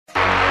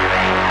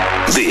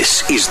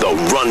This is The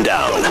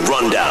Rundown.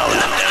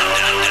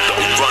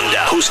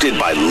 Hosted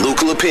by Luke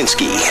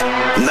Lipinski.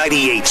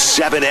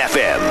 98.7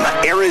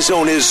 FM,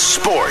 Arizona's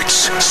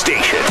sports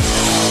station.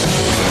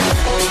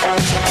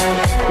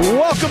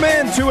 Welcome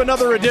into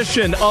another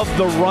edition of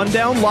The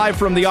Rundown, live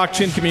from the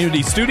Auction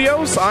Community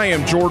Studios. I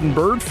am Jordan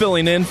Bird,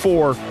 filling in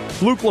for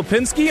Luke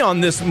Lipinski on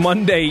this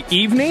Monday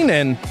evening.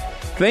 And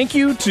thank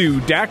you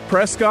to Dak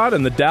Prescott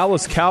and the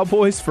Dallas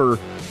Cowboys for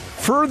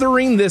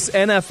furthering this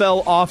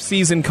NFL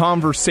offseason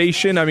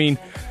conversation. I mean,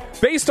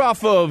 based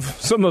off of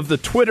some of the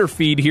Twitter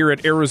feed here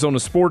at Arizona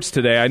Sports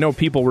today, I know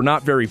people were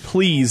not very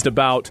pleased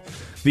about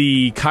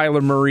the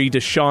Kyler Murray,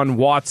 Deshaun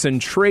Watson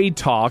trade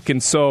talk.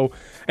 And so,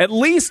 at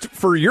least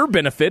for your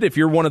benefit, if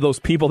you're one of those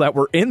people that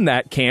were in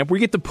that camp, we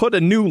get to put a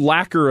new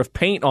lacquer of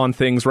paint on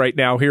things right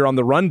now here on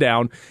the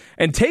Rundown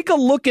and take a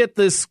look at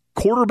this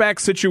quarterback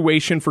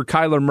situation for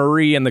Kyler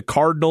Murray and the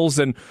Cardinals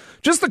and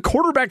just the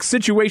quarterback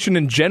situation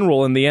in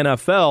general in the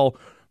NFL,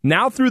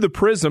 now through the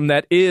prism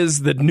that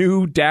is the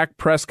new Dak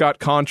Prescott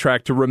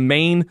contract to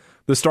remain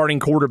the starting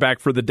quarterback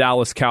for the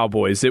Dallas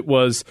Cowboys. It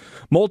was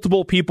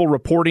multiple people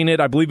reporting it.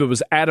 I believe it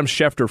was Adam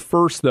Schefter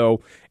first,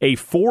 though. A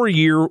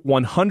 4-year,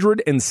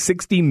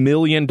 $160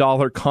 million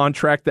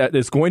contract that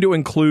is going to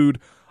include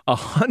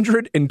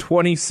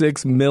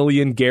 $126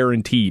 million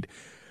guaranteed.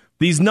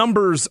 These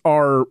numbers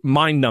are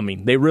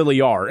mind-numbing. They really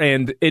are.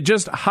 And it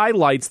just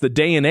highlights the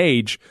day and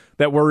age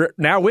that we're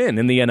now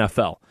in the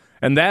NFL.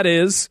 And that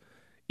is,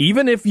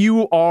 even if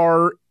you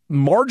are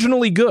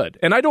marginally good,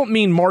 and I don't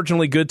mean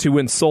marginally good to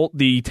insult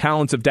the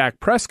talents of Dak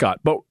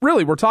Prescott, but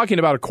really we're talking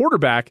about a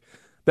quarterback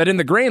that in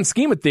the grand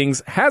scheme of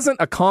things hasn't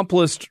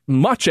accomplished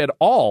much at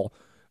all,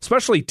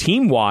 especially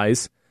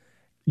team-wise,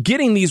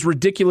 getting these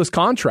ridiculous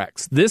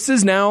contracts. This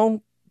is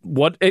now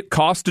what it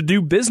costs to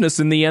do business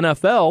in the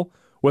NFL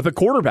with a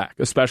quarterback,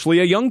 especially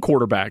a young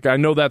quarterback. I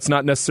know that's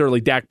not necessarily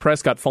Dak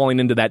Prescott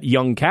falling into that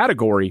young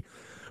category,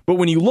 but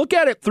when you look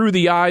at it through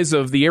the eyes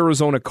of the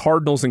Arizona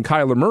Cardinals and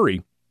Kyler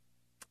Murray,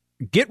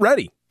 get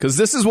ready, because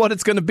this is what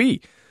it's going to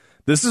be.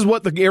 This is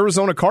what the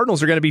Arizona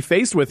Cardinals are going to be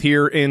faced with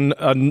here in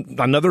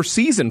another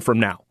season from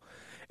now.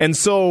 And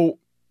so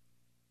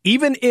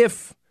even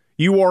if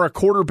you are a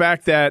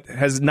quarterback that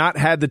has not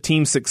had the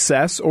team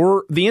success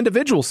or the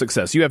individual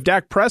success, you have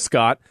Dak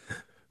Prescott,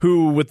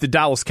 who with the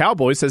Dallas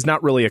Cowboys has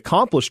not really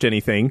accomplished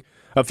anything.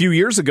 A few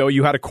years ago,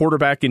 you had a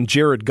quarterback in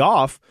Jared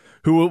Goff,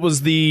 who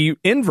was the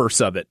inverse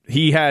of it.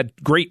 He had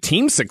great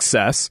team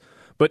success,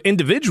 but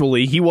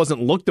individually, he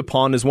wasn't looked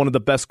upon as one of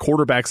the best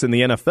quarterbacks in the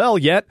NFL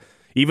yet.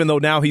 Even though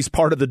now he's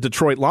part of the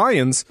Detroit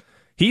Lions,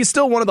 he's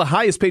still one of the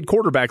highest paid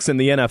quarterbacks in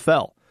the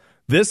NFL.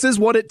 This is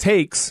what it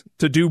takes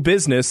to do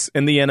business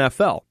in the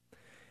NFL.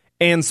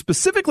 And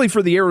specifically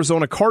for the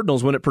Arizona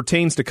Cardinals, when it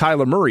pertains to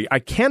Kyler Murray, I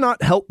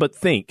cannot help but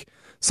think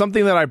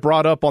something that I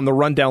brought up on the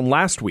Rundown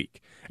last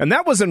week. And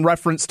that was in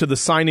reference to the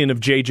signing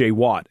of J.J.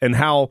 Watt and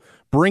how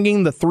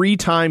bringing the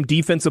 3-time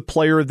Defensive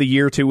Player of the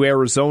Year to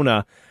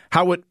Arizona,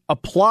 how it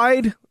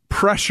applied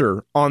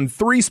pressure on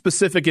 3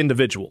 specific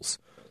individuals: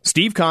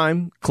 Steve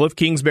Keim, Cliff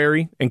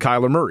Kingsbury, and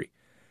Kyler Murray.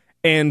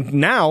 And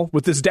now,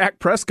 with this Dak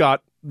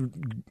Prescott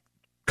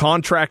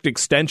contract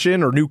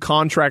extension or new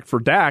contract for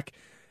Dak,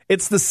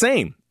 it's the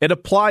same. It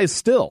applies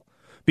still,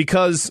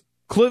 because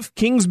Cliff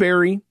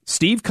Kingsbury,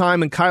 Steve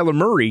Keim, and Kyler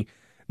Murray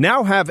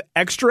now have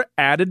extra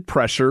added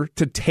pressure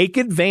to take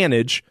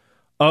advantage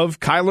of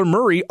Kyler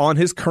Murray on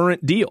his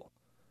current deal.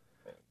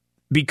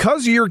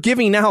 Because you're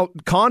giving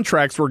out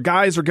contracts where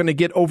guys are going to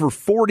get over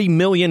 $40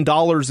 million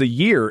a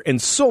year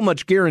and so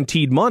much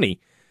guaranteed money,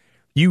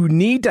 you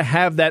need to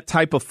have that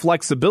type of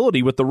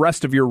flexibility with the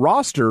rest of your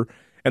roster.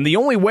 And the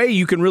only way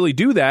you can really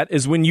do that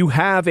is when you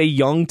have a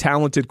young,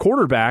 talented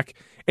quarterback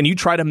and you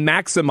try to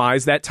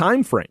maximize that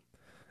time frame.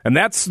 And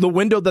that's the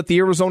window that the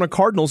Arizona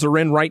Cardinals are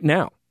in right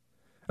now.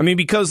 I mean,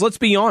 because let's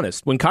be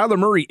honest, when Kyler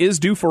Murray is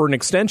due for an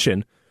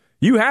extension,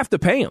 you have to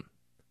pay him.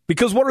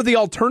 Because what are the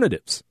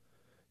alternatives?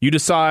 You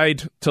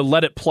decide to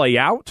let it play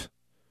out,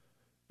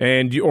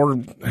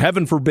 or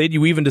heaven forbid,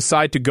 you even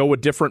decide to go a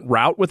different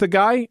route with a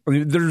guy. I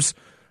mean, this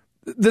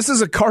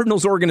is a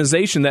Cardinals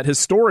organization that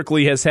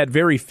historically has had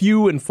very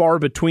few and far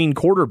between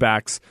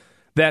quarterbacks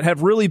that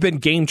have really been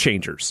game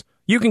changers.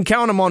 You can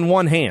count them on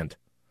one hand.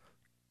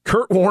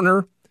 Kurt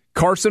Warner,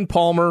 Carson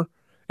Palmer,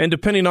 and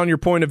depending on your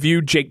point of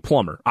view, Jake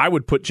Plummer. I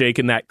would put Jake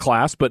in that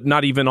class, but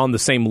not even on the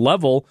same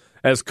level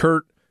as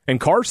Kurt and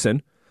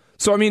Carson.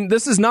 So, I mean,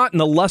 this is not an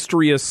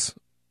illustrious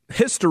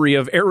history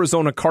of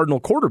Arizona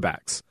Cardinal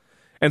quarterbacks.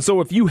 And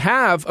so if you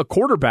have a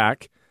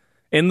quarterback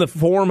in the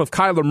form of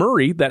Kyler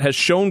Murray that has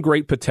shown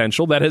great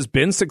potential, that has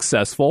been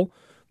successful,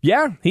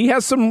 yeah, he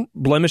has some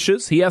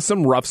blemishes, he has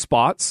some rough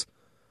spots,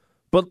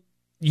 but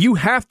you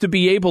have to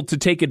be able to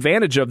take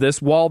advantage of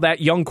this while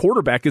that young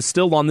quarterback is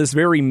still on this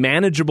very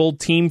manageable,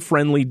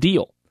 team-friendly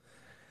deal.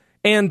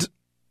 And,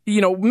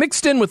 you know,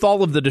 mixed in with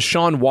all of the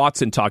Deshaun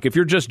Watson talk, if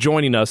you're just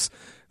joining us,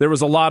 there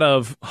was a lot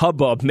of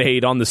hubbub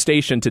made on the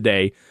station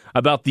today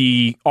about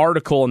the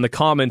article and the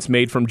comments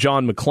made from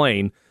John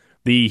McClain,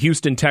 the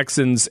Houston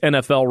Texans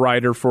NFL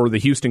writer for the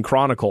Houston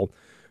Chronicle,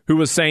 who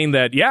was saying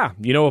that, yeah,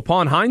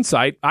 upon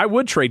hindsight, I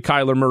would trade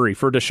Kyler Murray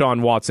for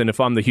Deshaun Watson if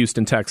I'm the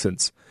Houston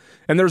Texans.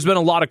 And there's been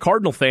a lot of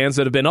Cardinal fans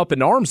that have been up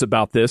in arms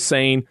about this,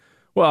 saying,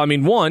 well, I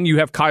mean, one, you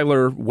have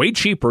Kyler way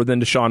cheaper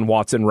than Deshaun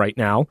Watson right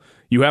now.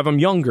 You have him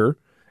younger.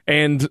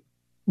 And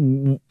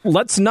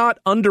let's not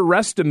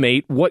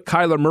underestimate what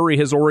Kyler Murray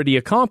has already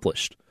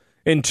accomplished.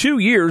 In 2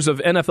 years of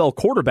NFL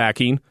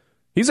quarterbacking,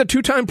 he's a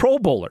 2-time Pro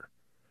Bowler.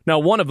 Now,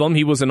 one of them,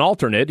 he was an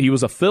alternate. He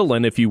was a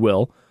fill-in, if you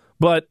will.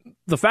 But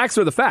the facts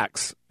are the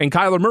facts. And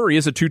Kyler Murray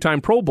is a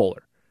 2-time Pro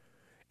Bowler.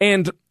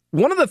 And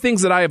one of the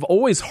things that I have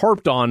always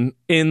harped on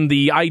in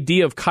the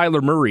idea of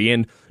Kyler Murray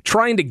and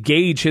trying to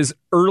gauge his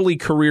early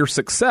career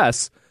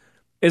success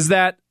is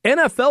that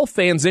NFL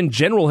fans in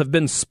general have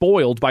been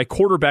spoiled by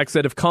quarterbacks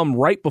that have come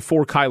right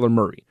before Kyler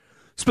Murray.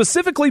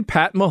 Specifically,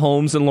 Pat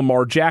Mahomes and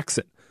Lamar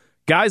Jackson.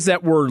 Guys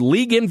that were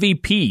league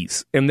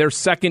MVPs in their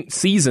second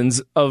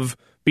seasons of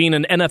being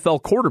an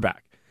NFL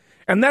quarterback.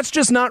 And that's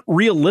just not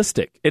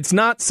realistic. It's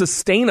not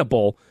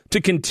sustainable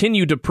to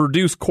continue to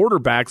produce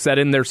quarterbacks that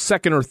in their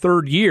second or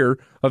third year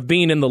of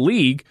being in the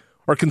league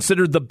are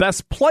considered the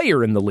best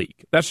player in the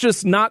league. That's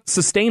just not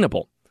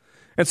sustainable.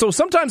 And so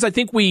sometimes I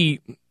think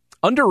we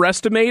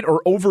underestimate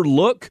or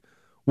overlook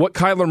what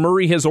Kyler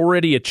Murray has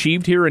already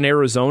achieved here in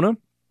Arizona.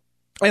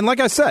 And like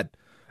I said,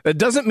 it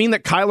doesn't mean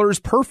that Kyler is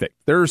perfect.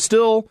 There are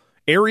still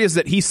areas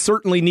that he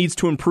certainly needs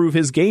to improve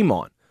his game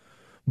on.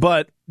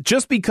 But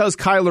just because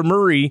Kyler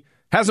Murray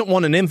hasn't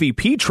won an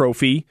MVP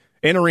trophy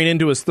entering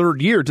into his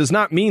third year does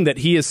not mean that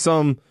he is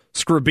some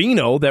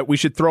Scribino that we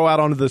should throw out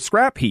onto the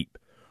scrap heap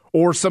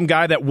or some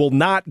guy that will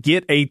not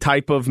get a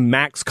type of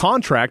max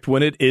contract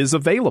when it is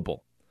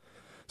available.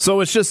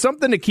 So it's just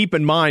something to keep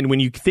in mind when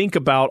you think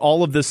about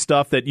all of this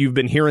stuff that you've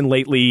been hearing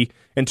lately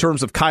in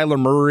terms of Kyler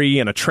Murray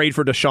and a trade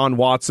for Deshaun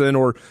Watson,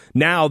 or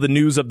now the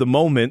news of the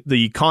moment,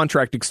 the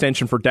contract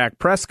extension for Dak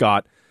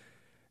Prescott.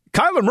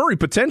 Kyler Murray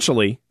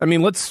potentially, I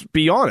mean, let's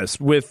be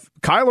honest, with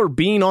Kyler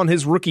being on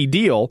his rookie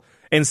deal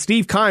and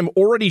Steve Keim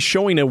already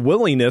showing a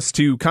willingness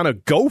to kind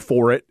of go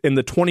for it in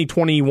the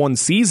 2021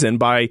 season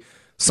by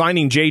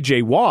signing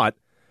J.J. Watt,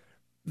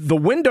 the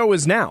window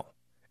is now.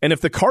 And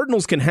if the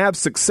Cardinals can have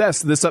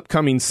success this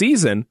upcoming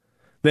season,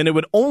 then it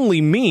would only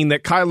mean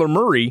that Kyler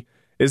Murray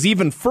is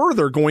even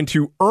further going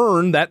to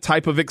earn that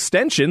type of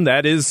extension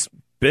that has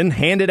been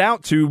handed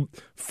out to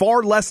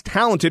far less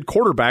talented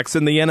quarterbacks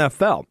in the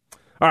NFL.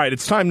 All right,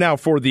 it's time now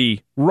for the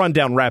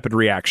Rundown Rapid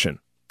Reaction.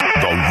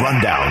 The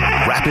Rundown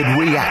Rapid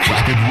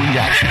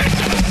Reaction.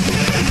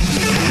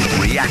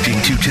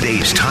 Reacting to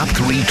today's top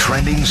 3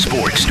 trending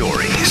sports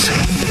stories.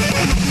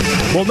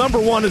 Well, number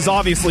 1 is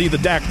obviously the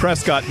Dak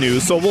Prescott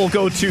news, so we'll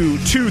go to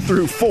 2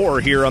 through 4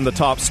 here on the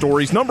top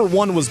stories. Number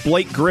 1 was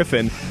Blake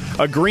Griffin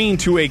agreeing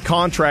to a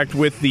contract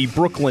with the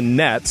Brooklyn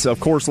Nets. Of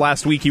course,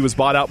 last week he was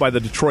bought out by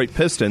the Detroit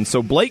Pistons.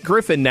 So Blake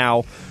Griffin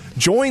now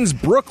joins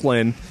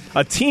Brooklyn,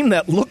 a team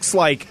that looks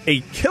like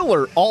a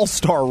killer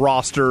all-star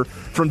roster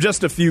from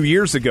just a few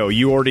years ago.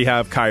 You already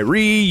have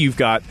Kyrie, you've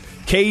got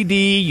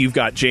KD, you've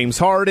got James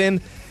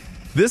Harden.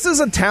 This is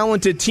a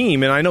talented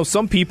team, and I know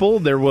some people,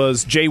 there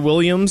was Jay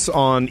Williams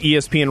on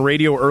ESPN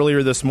Radio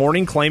earlier this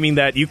morning claiming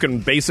that you can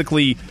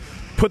basically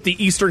put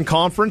the Eastern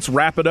Conference,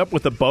 wrap it up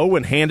with a bow,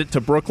 and hand it to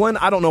Brooklyn.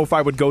 I don't know if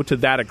I would go to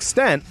that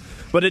extent,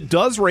 but it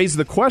does raise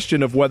the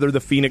question of whether the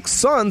Phoenix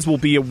Suns will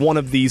be one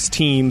of these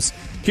teams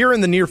here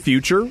in the near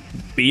future,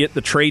 be it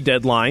the trade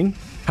deadline,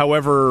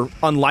 however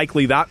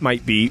unlikely that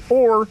might be,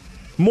 or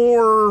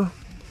more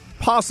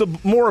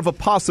of a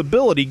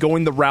possibility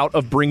going the route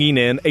of bringing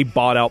in a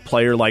bought-out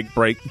player like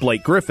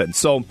Blake Griffin.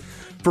 So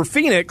for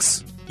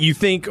Phoenix, you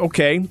think,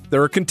 okay,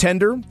 they're a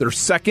contender. They're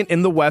second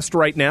in the West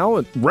right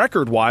now.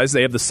 Record-wise,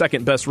 they have the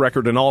second-best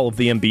record in all of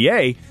the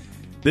NBA.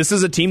 This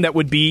is a team that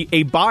would be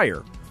a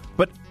buyer.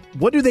 But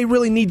what do they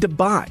really need to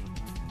buy?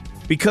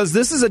 Because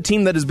this is a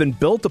team that has been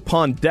built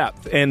upon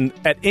depth, and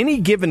at any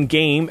given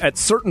game, at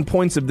certain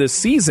points of this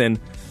season,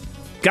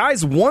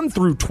 guys 1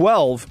 through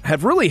 12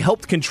 have really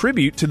helped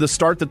contribute to the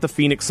start that the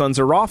Phoenix Suns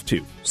are off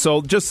to.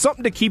 So just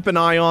something to keep an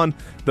eye on,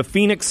 the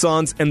Phoenix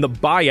Suns and the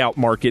buyout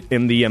market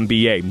in the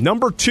NBA.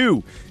 Number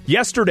 2,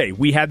 yesterday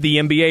we had the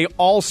NBA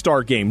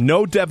All-Star Game.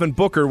 No Devin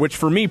Booker, which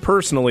for me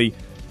personally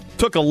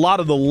took a lot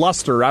of the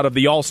luster out of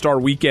the All-Star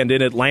weekend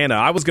in Atlanta.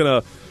 I was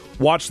going to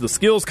watch the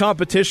skills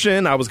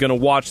competition. I was going to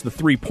watch the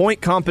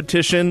three-point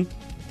competition.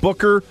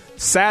 Booker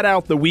sat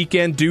out the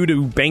weekend due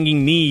to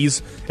banging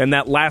knees in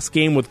that last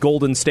game with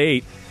Golden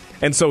State.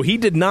 And so he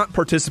did not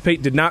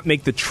participate, did not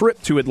make the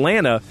trip to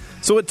Atlanta.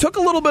 So it took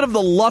a little bit of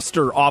the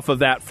luster off of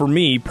that for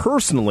me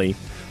personally.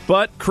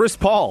 But Chris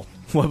Paul,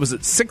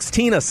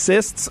 16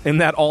 assists in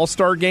that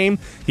All-Star game.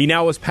 He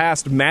now has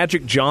passed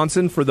Magic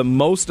Johnson for the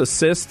most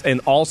assists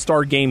in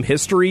All-Star game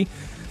history.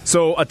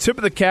 So a tip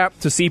of the cap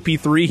to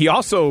CP3. He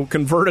also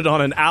converted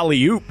on an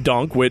alley-oop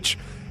dunk, which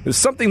is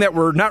something that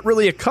we're not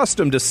really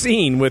accustomed to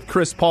seeing with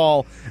Chris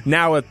Paul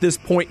now at this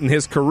point in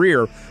his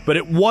career. But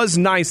it was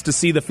nice to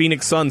see the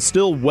Phoenix Suns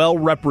still well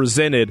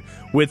represented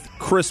with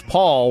Chris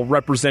Paul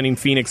representing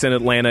Phoenix and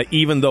Atlanta,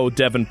 even though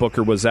Devin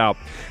Booker was out.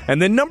 And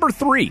then number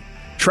 3,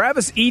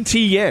 Travis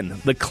Etienne,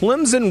 the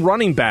Clemson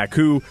running back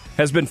who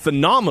has been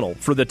phenomenal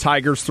for the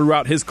Tigers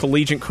throughout his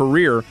collegiate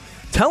career,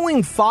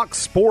 telling Fox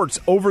Sports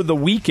over the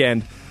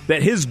weekend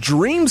that his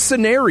dream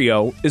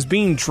scenario is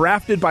being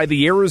drafted by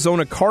the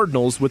Arizona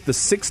Cardinals with the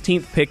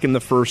 16th pick in the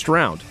first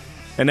round.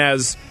 And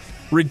as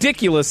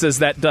ridiculous as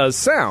that does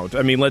sound,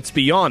 I mean, let's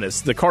be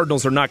honest, the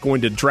Cardinals are not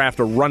going to draft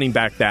a running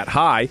back that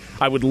high.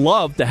 I would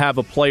love to have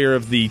a player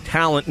of the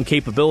talent and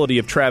capability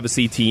of Travis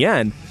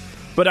Etienne,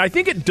 but I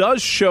think it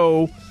does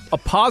show a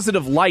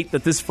positive light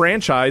that this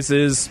franchise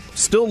is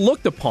still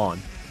looked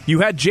upon. You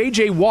had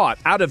J.J. Watt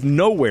out of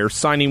nowhere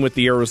signing with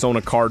the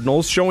Arizona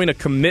Cardinals, showing a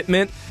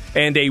commitment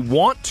and a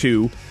want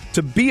to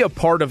be a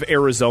part of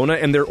Arizona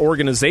and their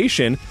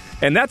organization,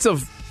 and that's a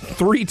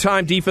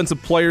three-time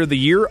Defensive Player of the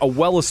Year, a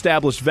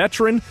well-established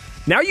veteran.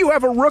 Now you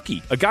have a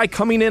rookie, a guy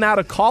coming in out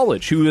of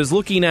college who is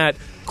looking at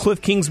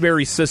Cliff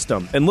Kingsbury's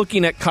system and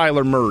looking at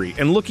Kyler Murray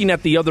and looking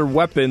at the other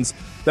weapons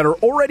that are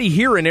already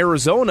here in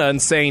Arizona and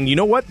saying, you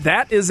know what,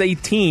 that is a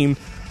team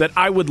that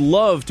I would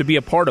love to be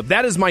a part of.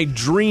 That is my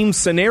dream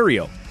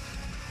scenario.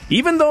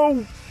 Even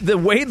though the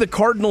way the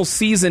Cardinals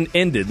season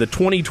ended, the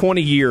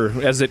 2020 year,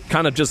 as it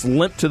kind of just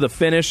limped to the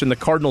finish and the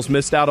Cardinals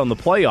missed out on the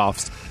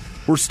playoffs,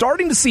 we're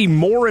starting to see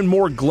more and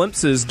more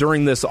glimpses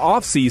during this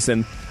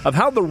offseason of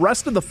how the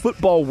rest of the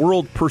football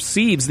world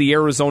perceives the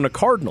Arizona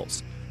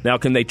Cardinals. Now,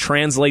 can they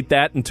translate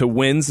that into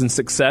wins and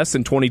success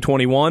in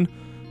 2021?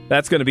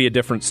 That's going to be a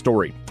different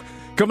story.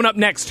 Coming up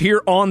next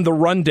here on The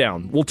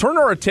Rundown, we'll turn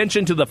our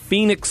attention to the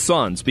Phoenix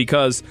Suns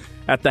because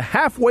at the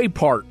halfway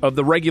part of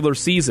the regular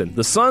season,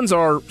 the Suns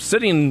are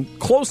sitting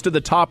close to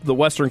the top of the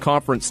Western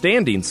Conference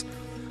standings.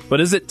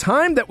 But is it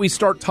time that we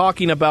start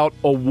talking about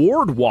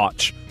award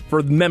watch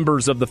for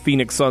members of the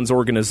Phoenix Suns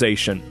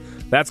organization?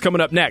 That's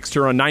coming up next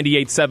here on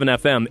 98.7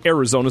 FM,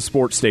 Arizona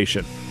Sports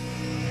Station.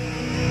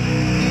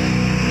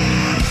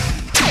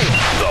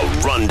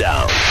 The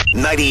Rundown,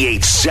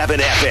 98.7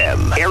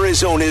 FM,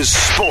 Arizona's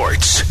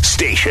sports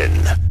station.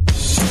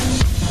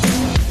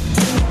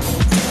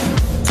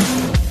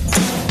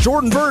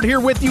 Jordan Bird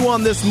here with you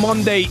on this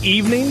Monday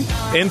evening.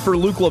 In for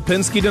Luke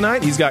Lipinski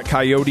tonight. He's got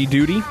Coyote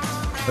duty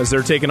as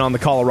they're taking on the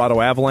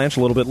Colorado Avalanche a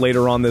little bit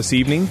later on this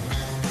evening.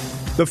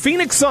 The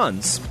Phoenix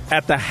Suns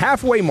at the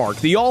halfway mark,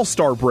 the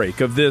all-star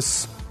break of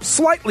this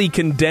slightly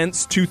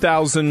condensed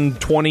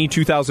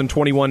 2020-2021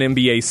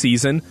 NBA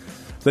season.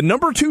 The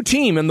number 2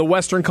 team in the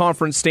Western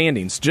Conference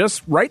standings,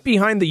 just right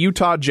behind the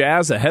Utah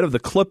Jazz, ahead of the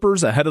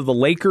Clippers, ahead of the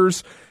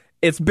Lakers.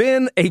 It's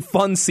been a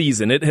fun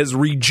season. It has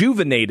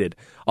rejuvenated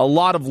a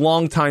lot of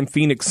longtime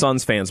Phoenix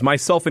Suns fans,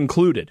 myself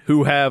included,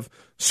 who have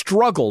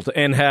struggled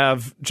and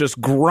have just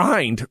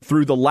grind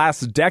through the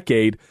last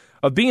decade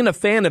of being a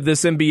fan of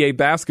this NBA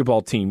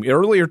basketball team.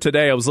 Earlier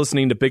today, I was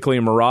listening to Bickley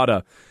and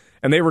Murata,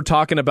 and they were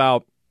talking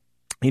about,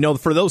 you know,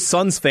 for those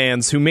Suns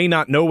fans who may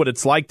not know what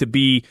it's like to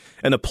be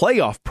in a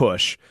playoff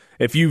push,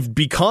 if you've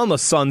become a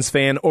Suns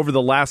fan over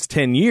the last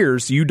 10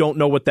 years, you don't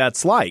know what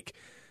that's like.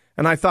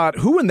 And I thought,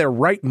 who in their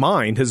right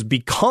mind has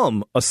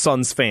become a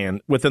Suns fan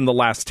within the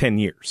last 10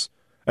 years?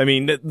 I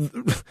mean,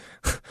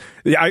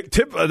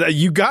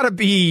 you got to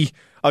be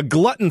a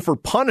glutton for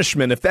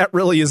punishment if that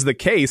really is the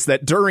case,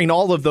 that during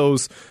all of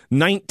those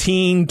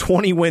 19,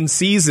 20-win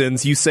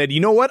seasons, you said, you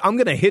know what, I'm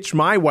going to hitch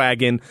my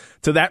wagon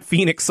to that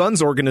Phoenix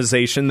Suns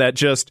organization that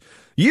just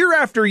year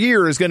after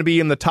year is going to be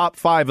in the top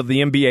 5 of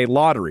the NBA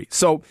lottery.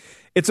 So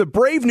it's a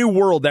brave new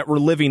world that we're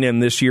living in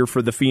this year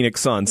for the Phoenix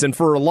Suns. And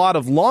for a lot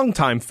of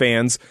longtime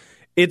fans,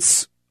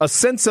 it's a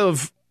sense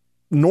of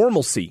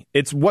normalcy.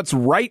 It's what's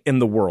right in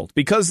the world,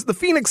 because the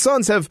Phoenix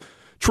Suns have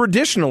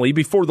traditionally,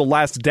 before the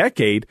last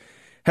decade,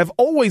 have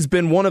always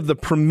been one of the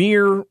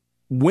premier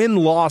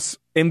win-loss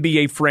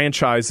NBA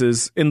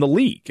franchises in the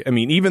league. I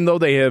mean, even though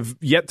they have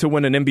yet to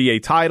win an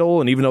NBA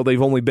title, and even though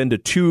they've only been to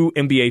 2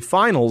 NBA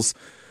finals,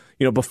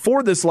 you know,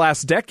 before this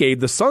last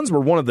decade, the Suns were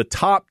one of the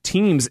top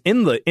teams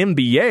in the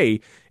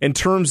NBA in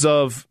terms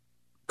of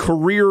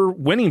career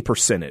winning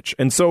percentage.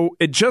 And so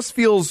it just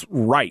feels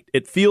right.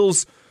 It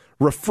feels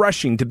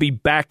refreshing to be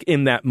back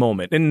in that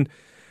moment. And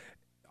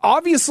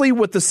obviously,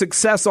 with the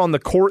success on the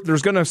court,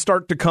 there's going to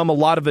start to come a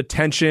lot of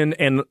attention,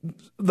 and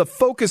the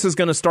focus is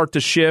going to start to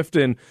shift.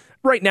 And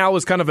right now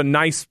is kind of a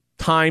nice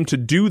time to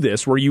do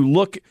this, where you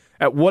look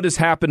at what has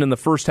happened in the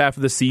first half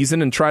of the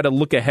season and try to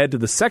look ahead to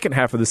the second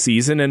half of the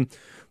season and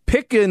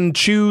pick and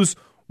choose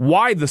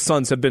why the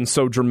Suns have been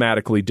so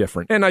dramatically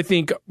different. And I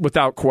think,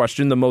 without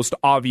question, the most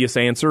obvious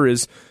answer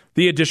is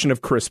the addition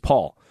of Chris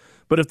Paul.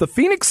 But if the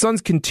Phoenix Suns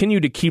continue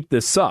to keep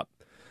this up,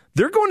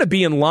 they're going to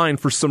be in line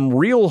for some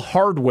real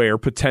hardware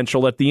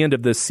potential at the end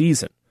of this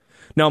season.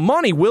 Now,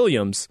 Monty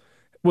Williams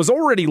was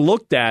already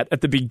looked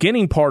at the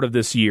beginning part of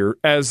this year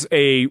as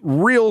a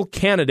real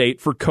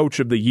candidate for Coach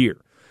of the Year,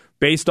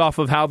 based off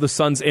of how the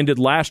Suns ended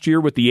last year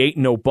with the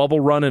 8-0 bubble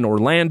run in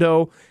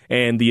Orlando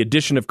and the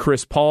addition of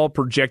Chris Paul,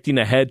 projecting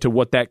ahead to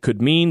what that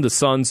could mean, the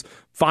Suns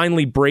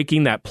finally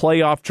breaking that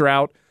playoff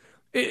drought.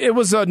 It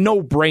was a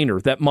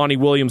no-brainer that Monty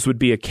Williams would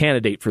be a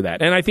candidate for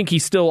that, and I think he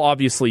still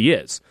obviously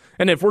is.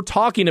 And if we're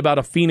talking about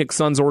a Phoenix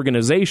Suns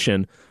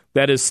organization,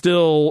 that is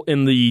still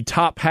in the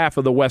top half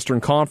of the Western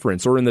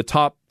Conference or in the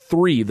top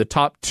 3, the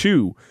top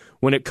 2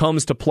 when it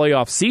comes to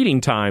playoff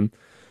seeding time,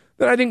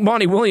 then I think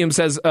Monty Williams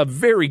has a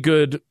very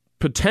good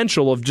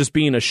potential of just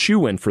being a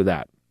shoo-in for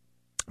that.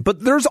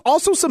 But there's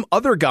also some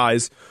other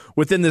guys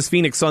within this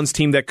Phoenix Suns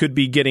team that could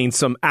be getting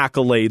some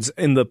accolades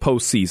in the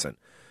postseason.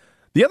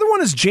 The other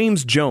one is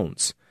James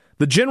Jones,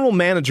 the general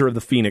manager of the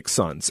Phoenix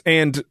Suns.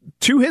 And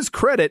to his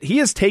credit, he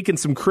has taken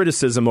some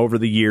criticism over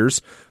the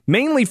years,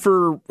 mainly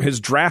for his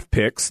draft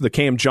picks, the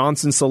Cam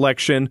Johnson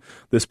selection,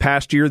 this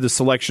past year, the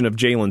selection of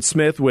Jalen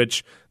Smith,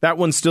 which that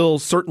one still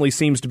certainly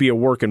seems to be a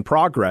work in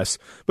progress.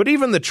 But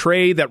even the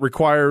trade that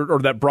required or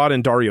that brought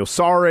in Dario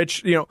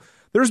Saric,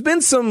 there's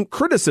been some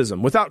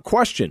criticism, without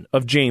question,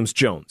 of James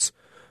Jones.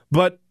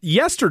 But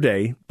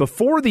yesterday,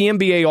 before the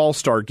NBA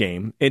All-Star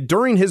Game, and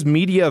during his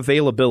media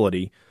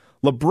availability,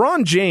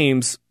 LeBron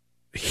James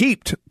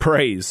heaped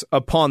praise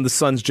upon the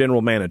Suns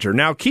general manager.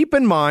 Now, keep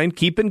in mind,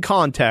 keep in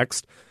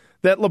context,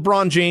 that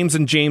LeBron James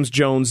and James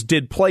Jones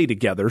did play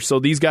together. So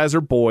these guys are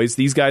boys.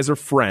 These guys are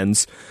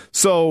friends.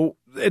 So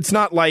it's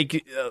not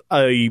like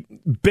a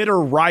bitter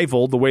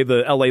rival the way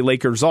the LA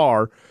Lakers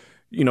are,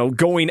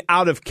 going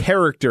out of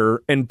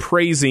character and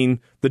praising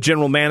the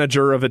general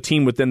manager of a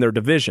team within their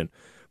division.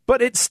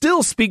 But it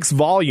still speaks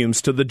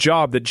volumes to the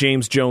job that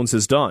James Jones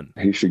has done.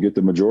 He should get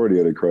the majority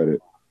of the credit.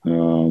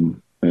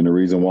 And the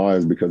reason why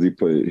is because he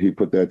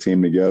put that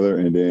team together,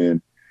 and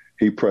then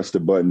he pressed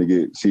the button to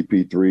get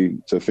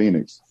CP3 to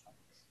Phoenix.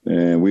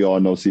 And we all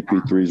know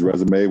CP3's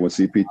resume. When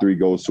CP3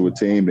 goes to a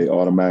team, they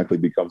automatically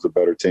becomes a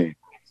better team.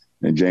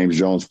 And James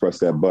Jones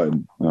pressed that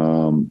button.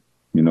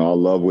 I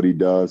love what he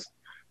does.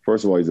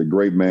 First of all, he's a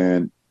great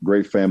man,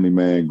 great family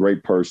man,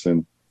 great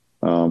person.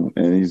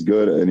 And he's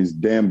good, and he's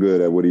damn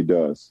good at what he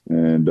does.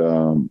 And,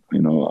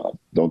 I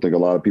don't think a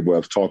lot of people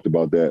have talked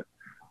about that.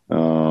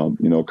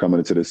 Coming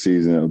into the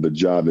season of the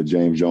job that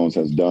James Jones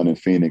has done in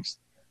Phoenix.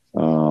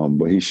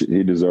 But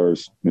he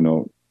deserves,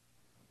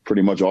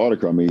 pretty much all the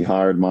credit. I mean, he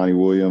hired Monty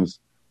Williams,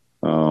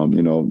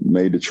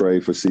 made the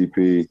trade for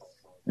CP,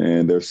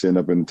 and they're sitting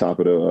up in the top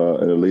of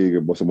the league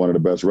with one of the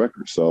best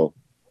records. So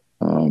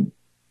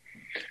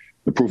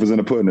the proof is in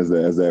the pudding,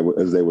 as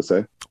they would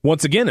say.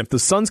 Once again, if the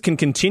Suns can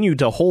continue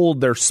to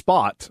hold their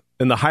spot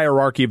in the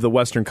hierarchy of the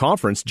Western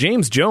Conference,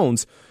 James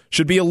Jones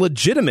should be a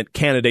legitimate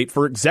candidate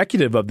for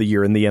Executive of the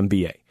Year in the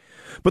NBA.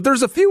 But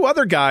there's a few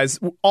other guys,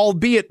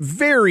 albeit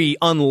very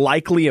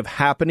unlikely of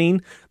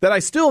happening, that I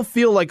still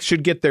feel like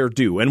should get their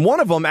due. And one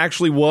of them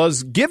actually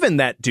was given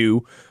that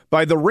due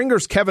by the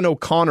Ringer's Kevin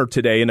O'Connor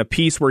today in a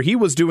piece where he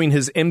was doing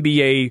his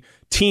NBA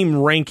team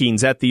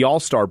rankings at the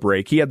All-Star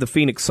break. He had the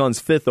Phoenix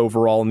Suns 5th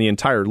overall in the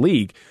entire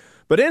league.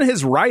 But in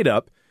his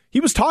write-up, he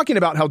was talking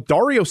about how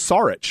Dario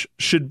Saric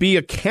should be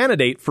a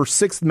candidate for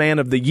 6th Man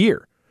of the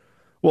Year.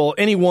 Well,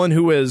 anyone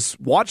who has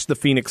watched the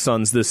Phoenix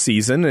Suns this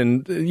season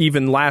and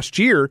even last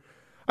year,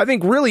 I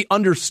think really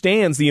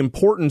understands the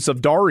importance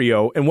of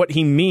Dario and what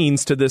he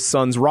means to this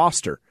Suns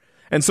roster.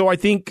 And so I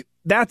think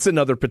that's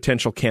another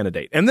potential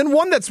candidate. And then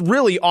one that's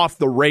really off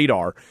the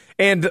radar,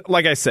 and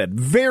like I said,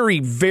 very,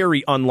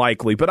 very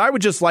unlikely, but I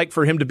would just like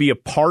for him to be a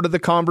part of the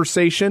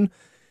conversation,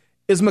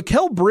 is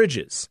Mikal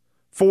Bridges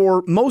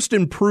for Most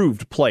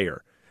Improved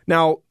Player.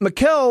 Now,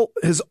 Mikal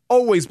has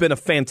always been a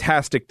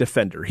fantastic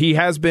defender. He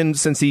has been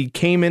since he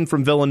came in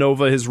from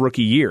Villanova his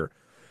rookie year.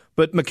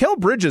 But Mikal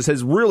Bridges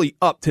has really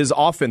upped his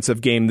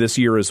offensive game this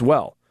year as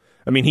well.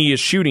 I mean, he is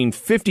shooting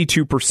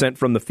 52%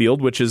 from the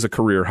field, which is a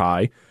career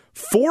high,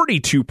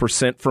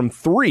 42% from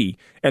three,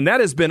 and that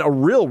has been a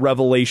real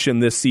revelation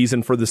this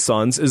season for the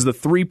Suns, is the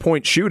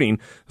three-point shooting,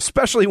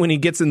 especially when he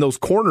gets in those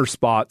corner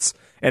spots,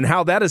 and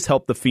how that has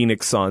helped the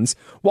Phoenix Suns,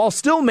 while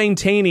still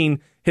maintaining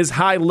his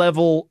high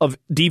level of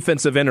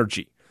defensive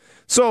energy.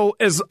 So,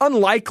 as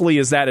unlikely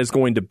as that is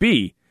going to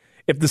be,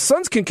 if the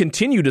Suns can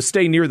continue to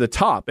stay near the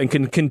top and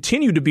can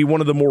continue to be one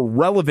of the more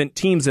relevant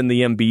teams in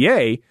the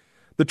NBA,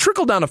 the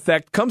trickle-down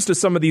effect comes to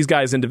some of these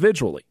guys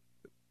individually.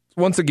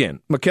 Once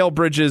again, Mikal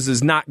Bridges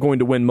is not going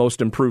to win Most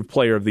Improved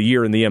Player of the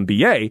Year in the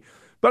NBA,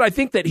 but I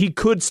think that he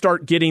could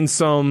start getting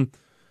some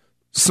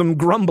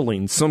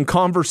grumbling, some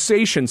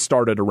conversation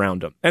started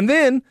around him. And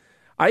then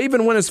I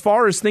even went as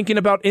far as thinking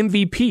about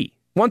MVP.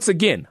 Once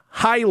again,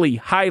 highly,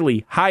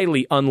 highly,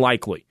 highly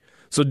unlikely.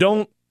 So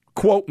don't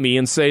quote me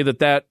and say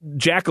that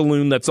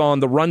jackaloon that's on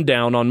the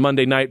rundown on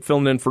Monday night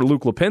filling in for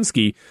Luke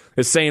Lipinski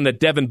is saying that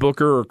Devin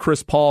Booker or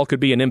Chris Paul could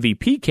be an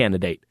MVP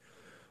candidate.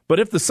 But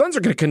if the Suns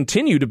are going to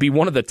continue to be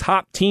one of the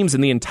top teams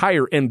in the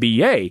entire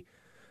NBA,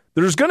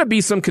 there's going to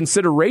be some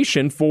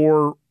consideration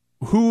for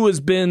who has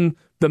been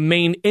the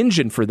main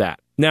engine for that.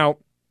 Now,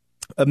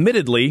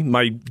 admittedly,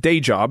 my day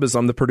job is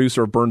I'm the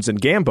producer of Burns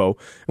and Gambo,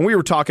 and we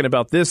were talking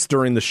about this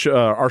during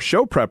our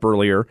show prep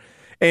earlier,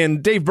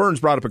 and Dave Burns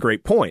brought up a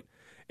great point.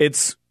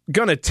 It's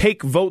going to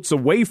take votes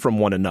away from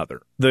one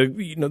another.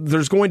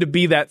 There's going to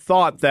be that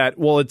thought that,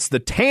 well, it's the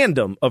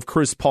tandem of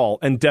Chris Paul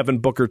and Devin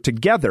Booker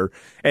together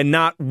and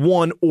not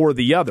one or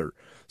the other.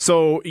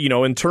 So,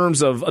 in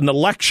terms of an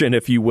election,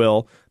 if you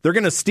will, they're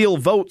going to steal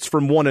votes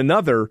from one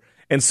another,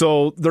 And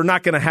so they're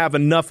not going to have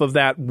enough of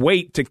that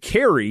weight to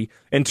carry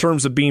in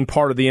terms of being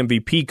part of the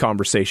MVP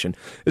conversation.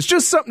 It's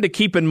just something to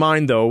keep in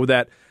mind, though,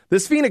 that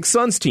this Phoenix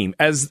Suns team,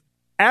 as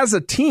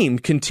a team,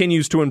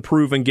 continues to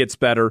improve and gets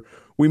better.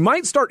 We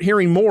might start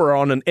hearing more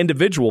on an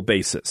individual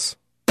basis.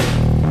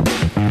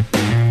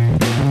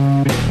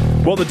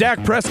 Well, the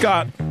Dak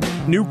Prescott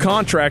new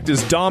contract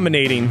is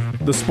dominating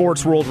the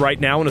sports world right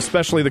now, and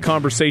especially the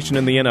conversation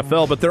in the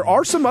NFL. But there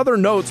are some other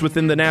notes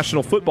within the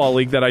National Football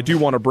League that I do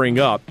want to bring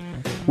up.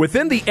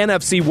 Within the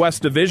NFC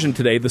West Division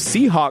today, the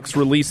Seahawks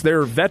released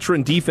their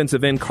veteran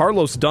defensive end,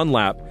 Carlos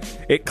Dunlap.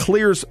 It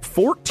clears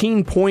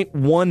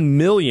 $14.1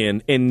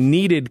 million in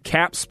needed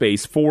cap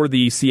space for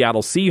the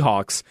Seattle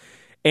Seahawks,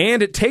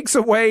 and it takes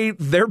away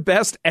their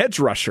best edge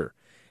rusher.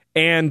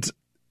 And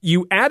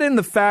you add in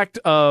the fact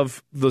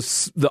of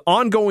the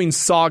ongoing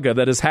saga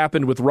that has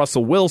happened with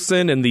Russell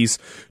Wilson and these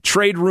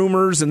trade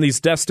rumors and these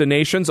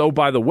destinations. Oh,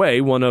 by the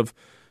way, one of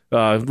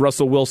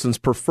Russell Wilson's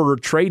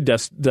preferred trade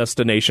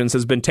destinations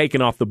has been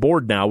taken off the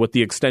board now with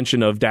the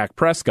extension of Dak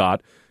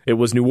Prescott. It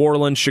was New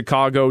Orleans,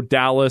 Chicago,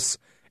 Dallas,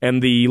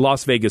 and the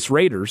Las Vegas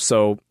Raiders.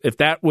 So if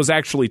that was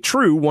actually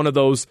true, one of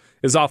those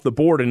is off the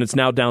board and it's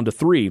now down to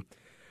 3.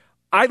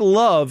 I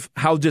love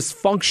how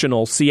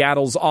dysfunctional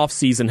Seattle's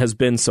offseason has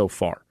been so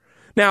far.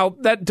 Now,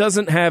 that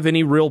doesn't have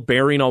any real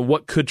bearing on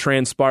what could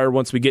transpire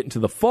once we get into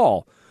the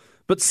fall.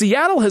 But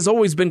Seattle has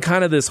always been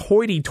kind of this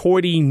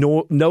hoity-toity,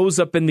 nose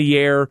up in the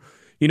air.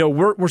 You know,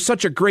 we're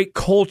such a great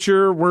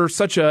culture. We're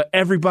such a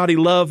everybody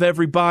love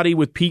everybody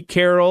with Pete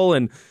Carroll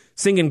and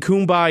singing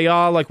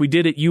Kumbaya like we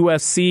did at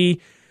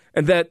USC.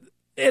 And that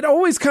it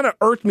always kind of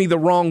irked me the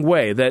wrong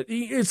way. That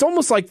it's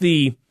almost like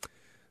the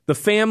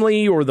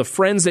family or the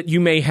friends that you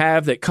may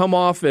have that come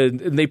off and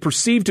they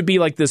perceive to be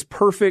like this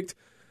perfect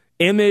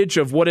image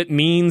of what it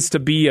means to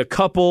be a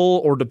couple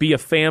or to be a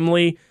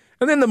family.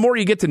 And then the more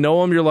you get to know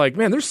them, you're like,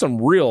 man, there's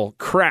some real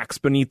cracks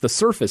beneath the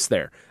surface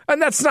there.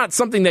 And that's not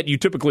something that you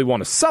typically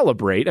want to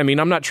celebrate. I mean,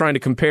 I'm not trying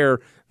to compare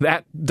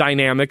that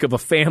dynamic of a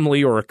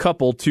family or a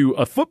couple to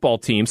a football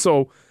team.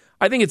 So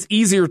I think it's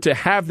easier to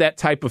have that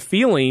type of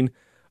feeling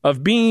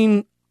of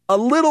being a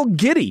little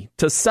giddy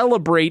to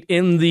celebrate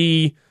in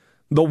the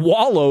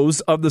wallows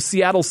of the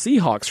Seattle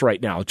Seahawks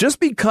right now, just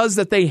because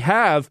that they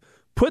have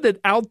put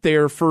it out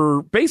there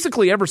for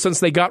basically ever since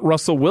they got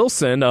Russell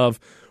Wilson of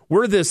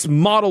we're this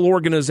model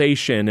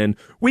organization and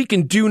we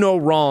can do no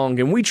wrong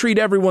and we treat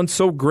everyone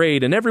so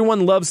great and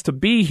everyone loves to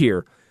be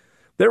here.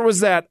 There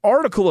was that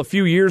article a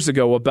few years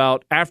ago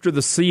about after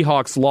the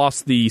Seahawks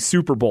lost the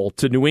Super Bowl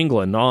to New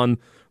England on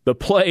the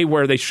play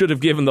where they should have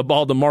given the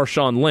ball to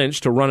Marshawn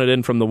Lynch to run it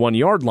in from the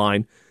 1-yard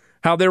line,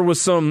 how there was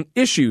some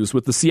issues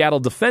with the Seattle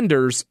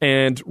defenders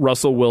and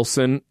Russell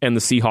Wilson and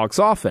the Seahawks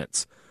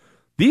offense.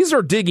 These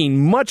are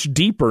digging much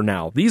deeper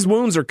now. These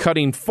wounds are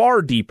cutting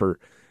far deeper.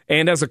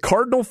 And as a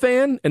Cardinal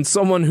fan and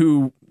someone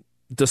who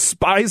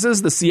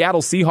despises the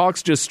Seattle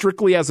Seahawks just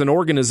strictly as an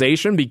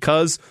organization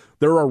because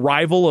they're a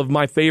rival of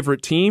my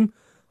favorite team,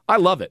 I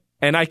love it.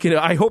 And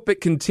I hope it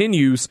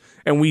continues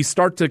and we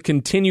start to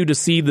continue to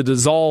see the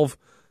dissolve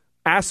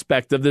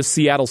aspect of this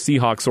Seattle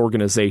Seahawks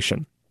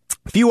organization.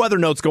 A few other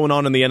notes going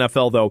on in the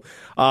NFL,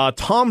 though.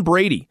 Tom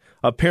Brady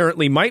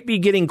apparently might be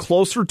getting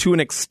closer to an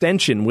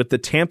extension with the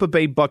Tampa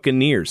Bay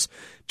Buccaneers.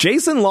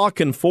 Jason La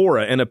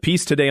Canfora, in a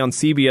piece today on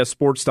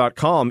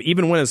CBSSports.com,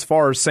 even went as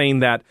far as saying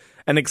that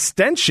an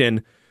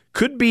extension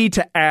could be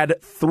to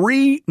add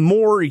 3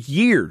 more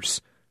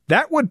years.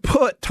 That would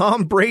put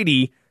Tom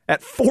Brady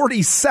at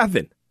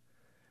 47,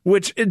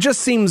 which it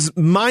just seems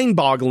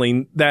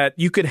mind-boggling that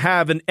you could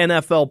have an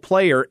NFL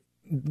player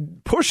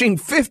pushing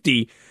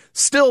 50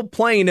 still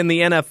playing in the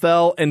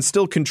NFL and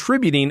still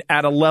contributing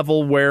at a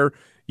level where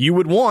you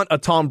would want a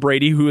Tom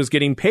Brady who is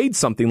getting paid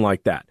something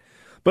like that.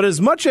 But as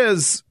much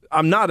as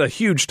I'm not a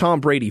huge Tom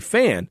Brady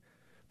fan,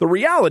 the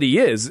reality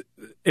is,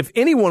 if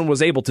anyone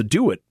was able to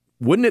do it,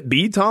 wouldn't it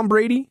be Tom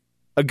Brady?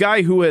 A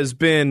guy who has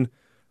been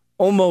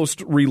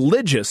almost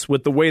religious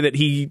with the way that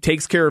he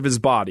takes care of his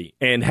body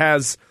and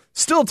has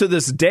still to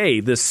this day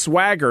this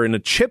swagger and a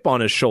chip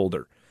on his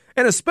shoulder.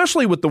 And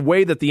especially with the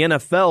way that the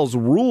NFL's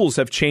rules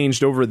have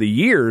changed over the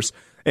years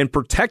and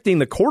protecting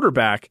the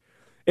quarterback,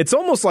 it's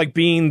almost like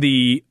being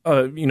the,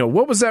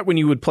 what was that when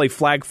you would play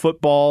flag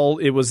football?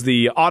 It was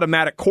the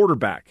automatic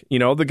quarterback,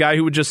 the guy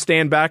who would just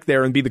stand back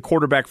there and be the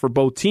quarterback for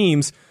both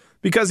teams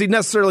because he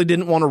necessarily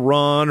didn't want to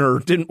run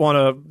or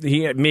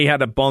he may have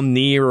had a bum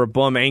knee or a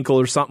bum ankle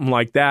or something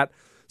like that.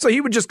 So he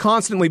would just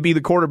constantly be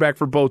the quarterback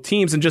for both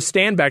teams and just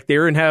stand back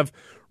there and have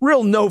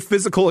real no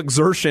physical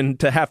exertion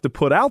to have to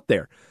put out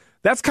there.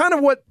 That's kind of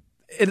what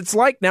it's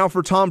like now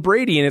for Tom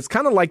Brady, and it's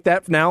kind of like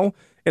that now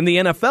in the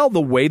NFL, the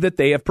way that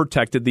they have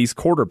protected these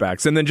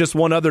quarterbacks. And then just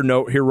one other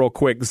note here real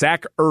quick.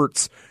 Zach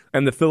Ertz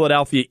and the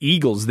Philadelphia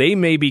Eagles, they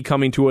may be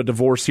coming to a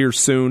divorce here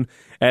soon,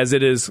 as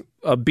it is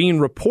being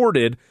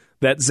reported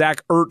that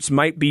Zach Ertz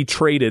might be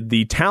traded,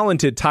 the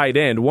talented tight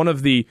end, one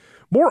of the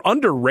more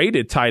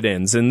underrated tight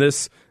ends in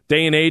this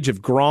day and age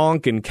of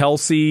Gronk and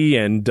Kelsey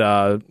and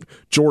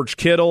George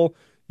Kittle.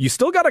 you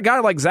still got a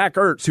guy like Zach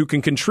Ertz who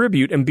can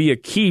contribute and be a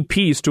key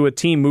piece to a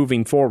team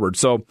moving forward.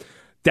 So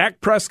Dak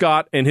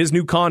Prescott and his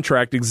new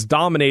contract is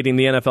dominating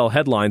the NFL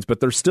headlines, but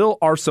there still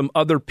are some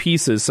other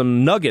pieces,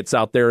 some nuggets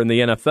out there in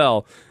the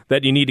NFL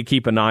that you need to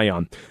keep an eye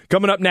on.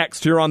 Coming up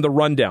next here on The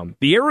Rundown,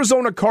 the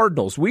Arizona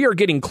Cardinals. We are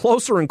getting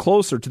closer and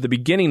closer to the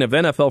beginning of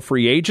NFL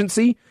free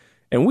agency,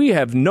 and we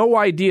have no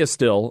idea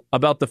still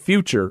about the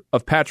future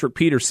of Patrick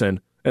Peterson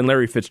and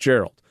Larry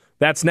Fitzgerald.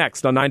 That's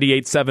next on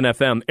 98.7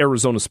 FM,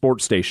 Arizona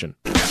Sports Station.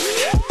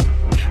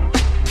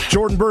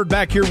 Jordan Bird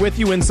back here with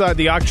you inside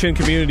the Auction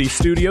Community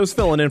Studios,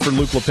 filling in for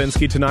Luke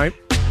Lipinski tonight.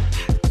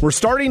 We're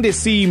starting to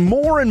see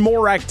more and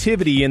more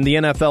activity in the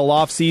NFL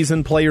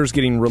offseason, players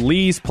getting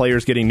released,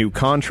 players getting new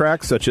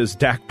contracts, such as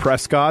Dak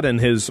Prescott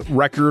and his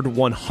record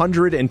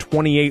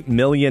 $128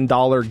 million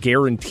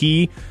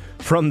guarantee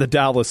from the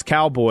Dallas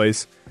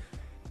Cowboys.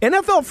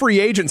 NFL free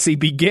agency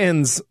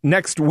begins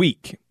next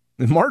week.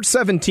 March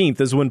 17th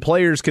is when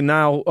players can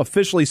now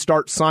officially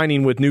start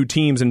signing with new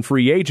teams in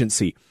free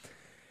agency.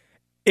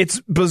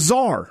 It's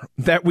bizarre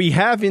that we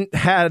haven't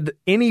had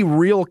any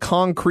real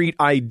concrete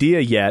idea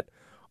yet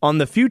on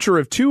the future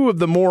of two of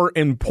the more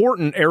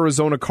important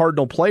Arizona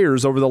Cardinal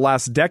players over the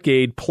last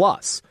decade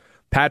plus,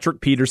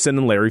 Patrick Peterson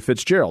and Larry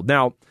Fitzgerald.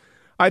 Now,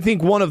 I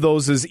think one of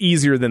those is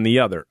easier than the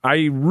other.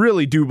 I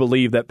really do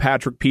believe that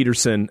Patrick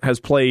Peterson has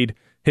played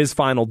his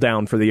final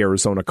down for the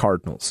Arizona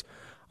Cardinals.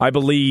 I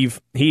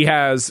believe he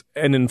has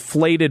an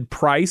inflated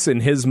price in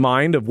his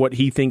mind of what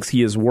he thinks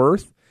he is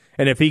worth.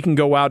 And if he can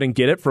go out and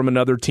get it from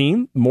another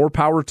team, more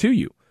power to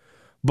you.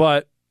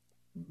 But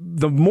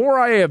the more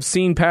I have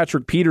seen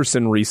Patrick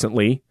Peterson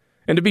recently,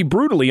 and to be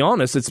brutally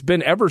honest, it's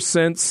been ever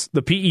since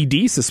the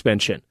PED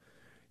suspension.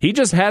 He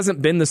just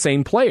hasn't been the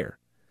same player.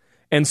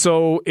 And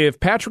so if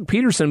Patrick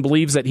Peterson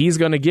believes that he's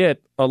going to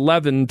get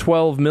 $11,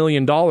 $12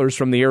 million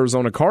from the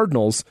Arizona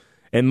Cardinals,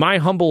 in my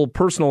humble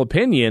personal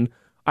opinion,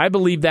 I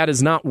believe that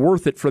is not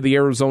worth it for the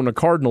Arizona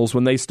Cardinals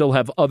when they still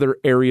have other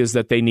areas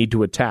that they need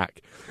to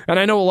attack. And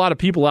I know a lot of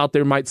people out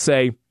there might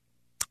say,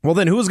 well,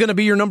 then who's going to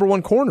be your number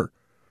one corner?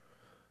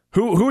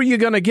 Who are you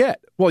going to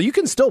get? Well, you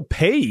can still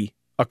pay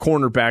a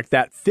cornerback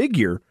that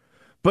figure,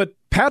 but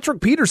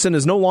Patrick Peterson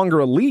is no longer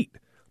elite.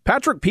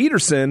 Patrick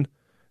Peterson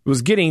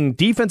was getting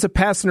defensive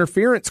pass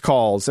interference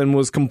calls and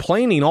was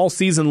complaining all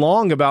season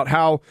long about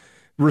how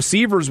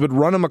receivers would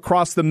run him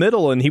across the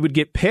middle and he would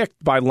get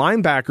picked by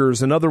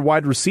linebackers and other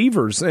wide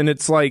receivers. And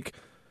it's like,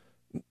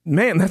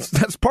 man,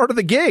 that's part of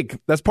the gig.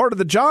 That's part of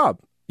the job.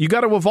 You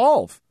got to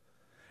evolve.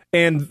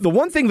 And the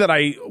one thing that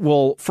I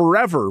will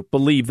forever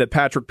believe that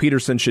Patrick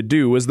Peterson should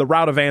do is the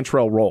route of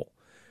Antrel Roll.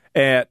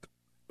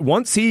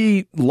 Once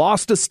he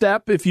lost a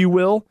step, if you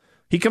will,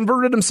 he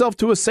converted himself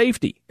to a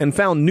safety and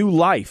found new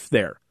life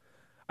there.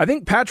 I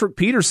think Patrick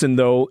Peterson,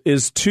 though,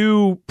 is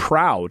too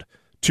proud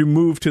to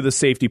move to the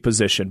safety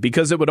position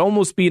because it would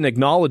almost be an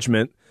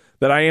acknowledgement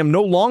that I am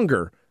no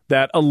longer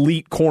that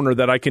elite corner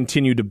that I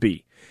continue to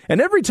be. And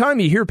every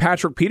time you hear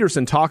Patrick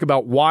Peterson talk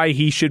about why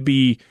he should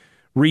be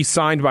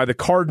re-signed by the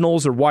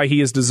Cardinals or why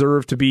he is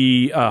deserved to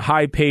be a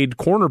high-paid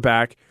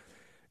cornerback,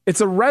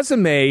 it's a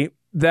resume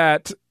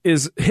that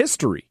is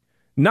history,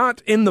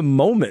 not in the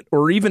moment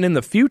or even in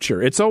the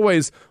future. It's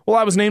always, well,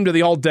 I was named to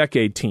the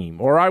all-decade team,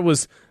 or I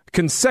was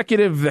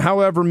consecutive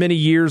however many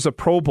years a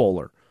Pro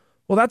Bowler.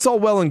 Well, that's all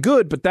well and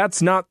good, but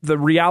that's not the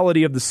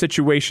reality of the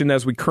situation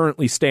as we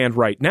currently stand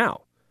right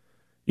now.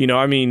 You know,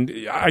 I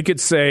mean, I could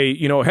say,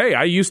 you know, hey,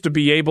 I used to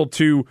be able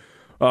to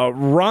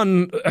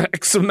run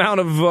X amount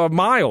of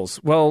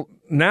miles. Well,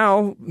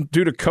 now,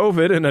 due to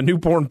COVID and a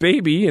newborn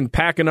baby and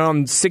packing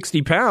on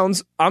 60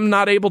 pounds, I'm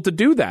not able to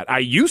do that. I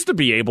used to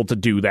be able to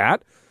do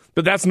that,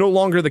 but that's no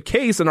longer the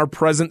case in our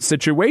present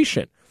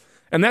situation.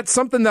 And that's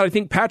something that I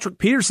think Patrick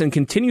Peterson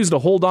continues to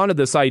hold on to,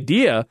 this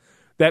idea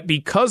that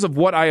because of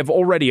what I have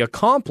already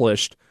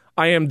accomplished,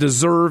 I am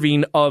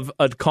deserving of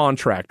a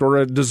contract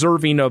or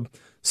deserving of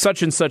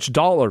such and such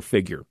dollar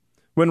figure.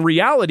 When in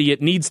reality,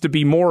 it needs to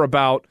be more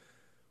about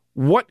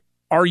what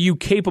are you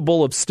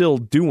capable of still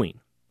doing?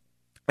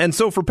 And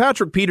so for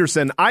Patrick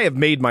Peterson, I have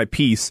made my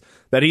peace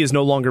that he is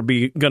no longer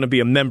going to be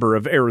a member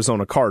of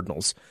Arizona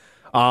Cardinals.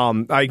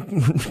 I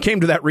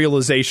came to that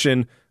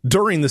realization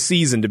during the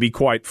season, to be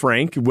quite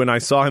frank, when I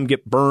saw him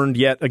get burned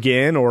yet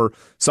again or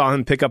saw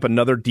him pick up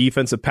another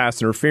defensive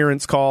pass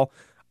interference call.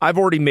 I've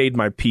already made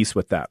my peace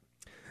with that.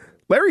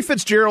 Larry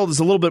Fitzgerald is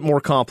a little bit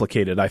more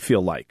complicated, I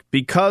feel like,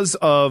 because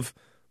of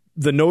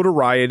the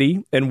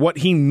notoriety and what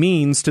he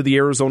means to the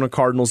Arizona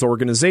Cardinals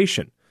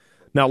organization.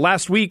 Now,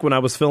 last week when I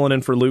was filling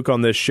in for Luke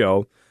on this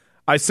show,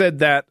 I said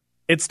that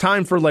it's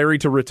time for Larry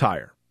to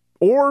retire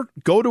or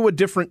go to a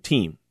different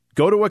team,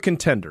 go to a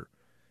contender.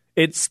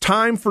 It's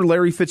time for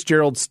Larry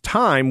Fitzgerald's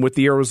time with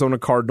the Arizona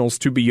Cardinals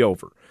to be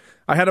over.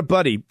 I had a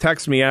buddy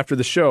text me after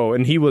the show,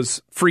 and he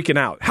was freaking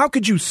out. How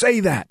could you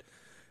say that?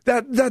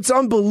 That's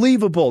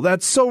unbelievable.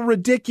 That's so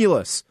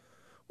ridiculous.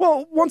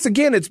 Well, once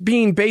again, it's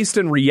being based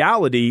in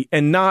reality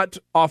and not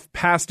off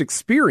past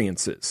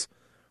experiences.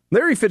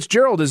 Larry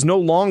Fitzgerald is no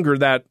longer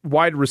that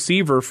wide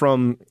receiver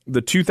from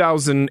the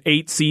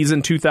 2008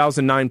 season,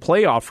 2009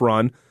 playoff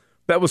run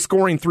that was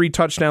scoring 3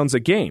 touchdowns a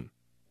game.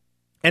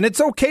 And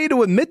it's okay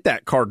to admit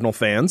that, Cardinal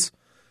fans.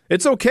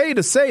 It's okay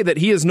to say that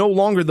he is no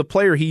longer the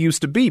player he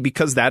used to be,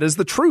 because that is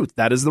the truth.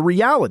 That is the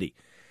reality.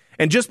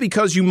 And just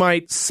because you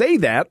might say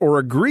that or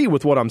agree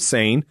with what I'm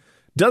saying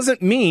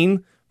doesn't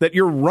mean that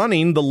you're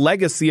running the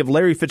legacy of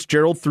Larry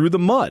Fitzgerald through the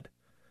mud.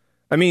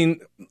 I mean,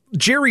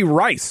 Jerry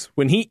Rice,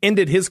 when he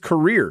ended his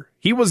career,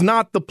 he was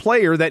not the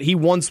player that he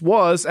once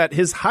was at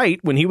his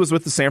height when he was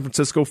with the San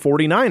Francisco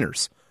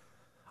 49ers.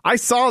 I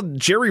saw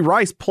Jerry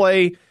Rice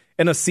play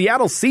in a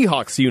Seattle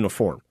Seahawks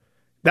uniform.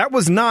 That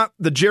was not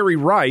the Jerry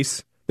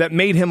Rice that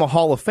made him a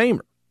Hall of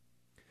Famer.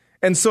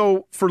 And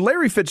so for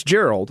Larry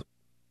Fitzgerald,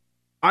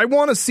 I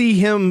want to see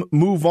him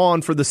move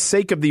on for the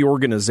sake of the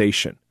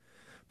organization,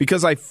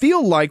 because I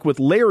feel like with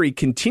Larry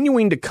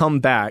continuing to come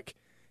back,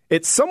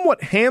 it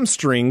somewhat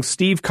hamstrings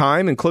Steve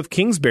Keim and Cliff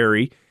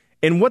Kingsbury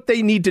in what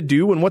they need to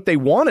do and what they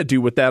want to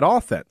do with that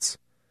offense.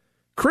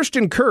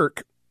 Christian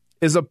Kirk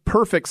is a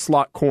perfect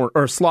slot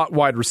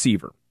wide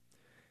receiver.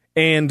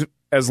 And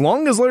as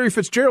long as Larry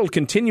Fitzgerald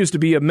continues to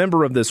be a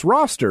member of this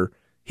roster,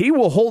 he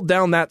will hold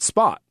down that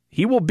spot.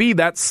 He will be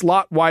that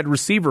slot wide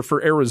receiver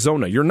for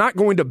Arizona. You're not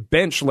going to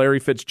bench Larry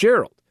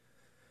Fitzgerald.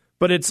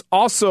 But it's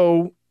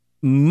also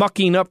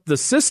mucking up the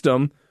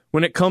system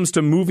when it comes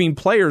to moving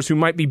players who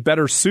might be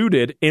better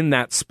suited in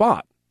that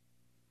spot.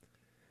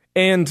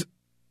 And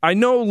I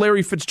know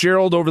Larry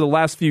Fitzgerald over the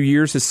last few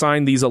years has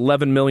signed these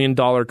 $11 million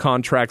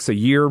contracts a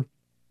year.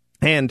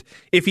 And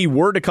if he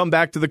were to come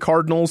back to the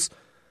Cardinals,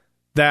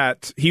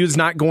 that he was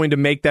not going to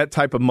make that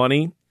type of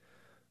money.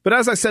 But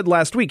as I said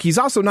last week, he's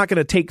also not going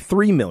to take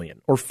 $3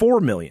 million or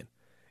 $4 million.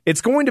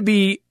 It's going to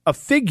be a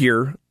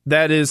figure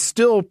that is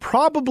still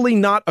probably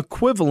not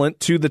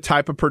equivalent to the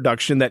type of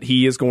production that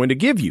he is going to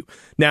give you.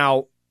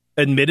 Now,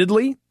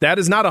 admittedly, that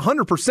is not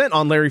 100%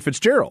 on Larry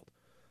Fitzgerald.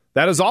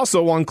 That is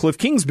also on Cliff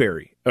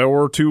Kingsbury,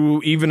 or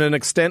to even an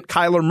extent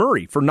Kyler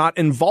Murray, for not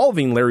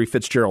involving Larry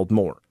Fitzgerald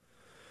more.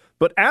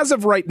 But as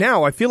of right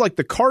now, I feel like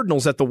the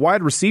Cardinals at the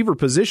wide receiver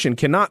position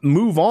cannot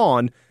move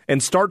on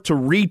and start to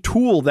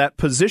retool that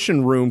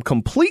position room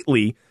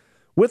completely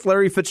with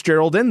Larry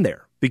Fitzgerald in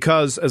there.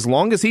 Because as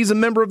long as he's a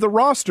member of the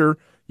roster,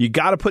 you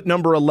got to put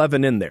number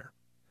 11 in there.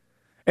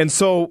 And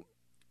so,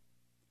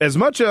 as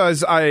much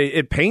as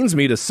it pains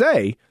me to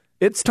say,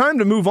 it's time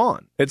to move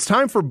on. It's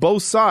time for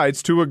both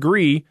sides to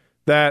agree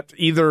that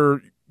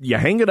either you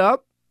hang it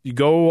up, you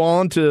go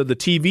on to the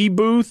TV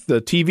booth,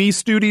 the TV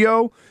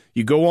studio,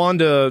 you go on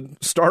to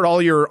start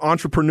all your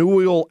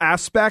entrepreneurial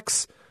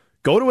aspects,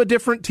 go to a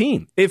different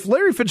team. If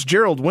Larry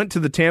Fitzgerald went to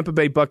the Tampa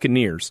Bay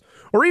Buccaneers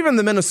or even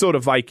the Minnesota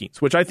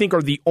Vikings, which I think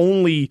are the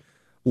only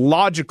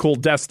logical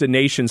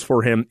destinations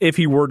for him if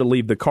he were to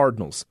leave the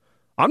Cardinals,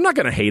 I'm not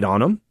going to hate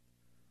on him.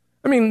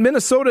 I mean,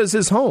 Minnesota is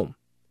his home.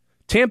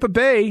 Tampa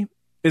Bay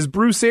is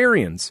Bruce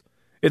Arians.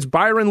 It's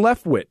Byron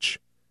Leftwich.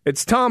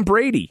 It's Tom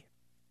Brady.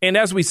 And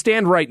as we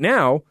stand right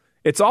now,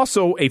 it's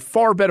also a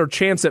far better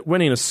chance at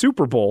winning a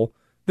Super Bowl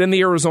than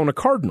the Arizona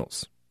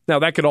Cardinals. Now,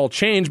 that could all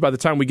change by the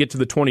time we get to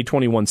the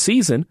 2021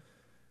 season,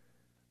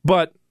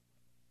 but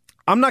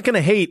I'm not going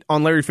to hate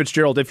on Larry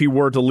Fitzgerald if he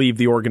were to leave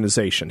the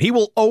organization. He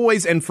will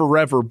always and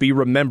forever be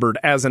remembered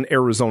as an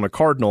Arizona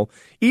Cardinal,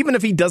 even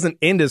if he doesn't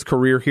end his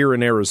career here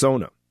in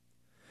Arizona.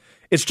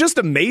 It's just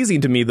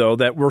amazing to me, though,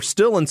 that we're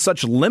still in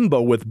such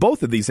limbo with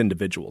both of these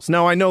individuals.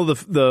 Now, I know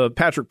the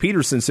Patrick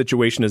Peterson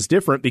situation is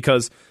different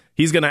because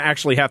he's going to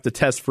actually have to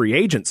test free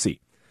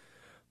agency.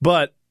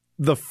 But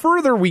the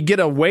further we get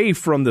away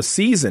from the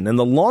season and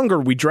the longer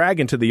we drag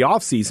into the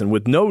offseason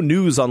with no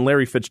news on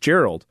Larry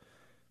Fitzgerald,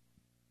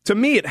 to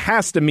me it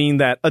has to mean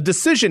that a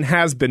decision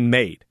has been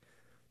made.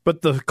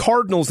 But the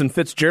Cardinals and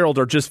Fitzgerald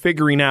are just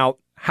figuring out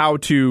how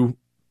to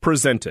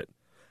present it,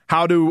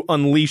 how to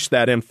unleash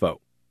that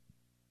info.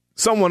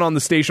 Someone on the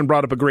station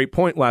brought up a great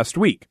point last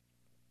week.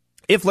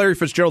 If Larry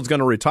Fitzgerald's going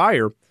to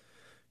retire,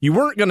 you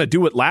weren't going to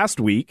do it last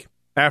week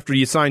after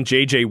you signed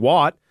J.J.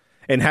 Watt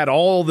and had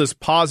all this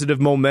positive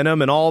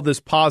momentum and all this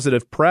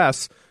positive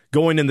press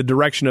going in the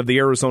direction of the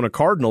Arizona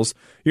Cardinals.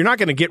 You're not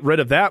going to get rid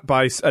of that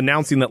by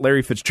announcing that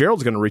Larry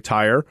Fitzgerald's going to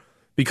retire,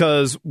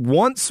 because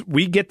once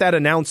we get that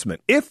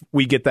announcement, if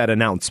we get that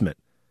announcement,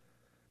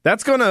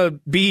 that's going to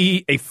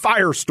be a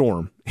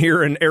firestorm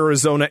here in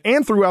Arizona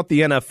and throughout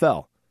the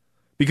NFL.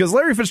 Because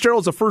Larry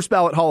Fitzgerald's a first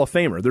ballot Hall of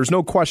Famer. There's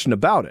no question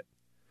about it.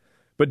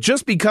 But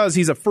just because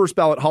he's a first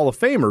ballot Hall of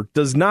Famer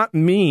does not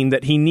mean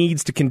that he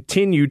needs to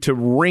continue to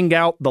wring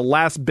out the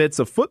last bits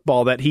of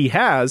football that he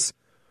has,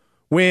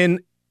 when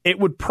it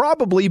would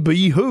probably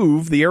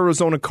behoove the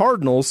Arizona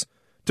Cardinals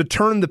to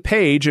turn the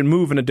page and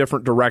move in a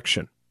different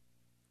direction.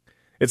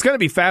 It's going to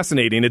be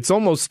fascinating. It's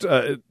almost,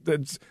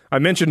 I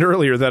mentioned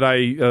earlier that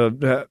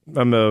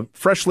I'm a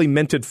freshly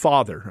minted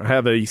father. I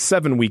have a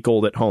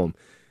 7-week-old at home.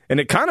 And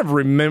it kind of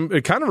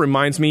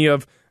reminds me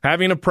of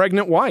having a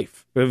pregnant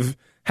wife, of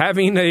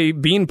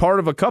being part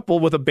of a couple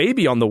with a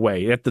baby on the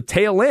way at the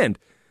tail end.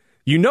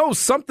 You know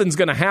something's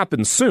going to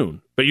happen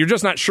soon, but you're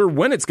just not sure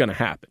when it's going to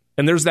happen.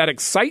 And there's that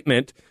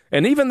excitement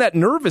and even that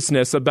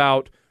nervousness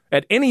about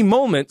at any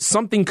moment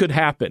something could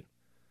happen.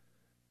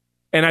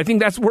 And I think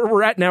that's where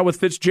we're at now with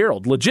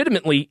Fitzgerald.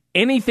 Legitimately,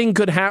 anything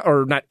could happen,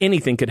 or not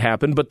anything could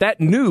happen, but that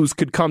news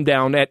could come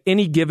down at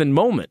any given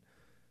moment.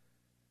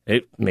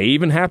 It may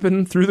even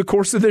happen through the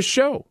course of this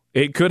show.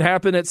 It could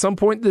happen at some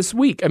point this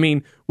week. I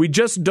mean, we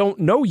just don't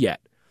know yet.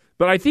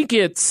 But I think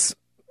it's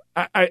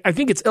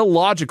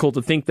illogical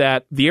to think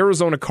that the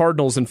Arizona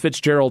Cardinals and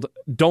Fitzgerald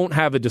don't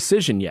have a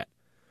decision yet.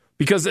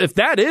 Because if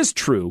that is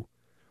true,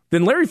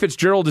 then Larry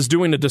Fitzgerald is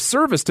doing a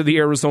disservice to the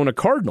Arizona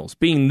Cardinals,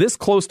 being this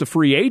close to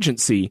free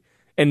agency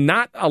and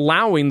not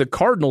allowing the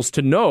Cardinals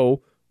to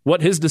know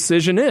what his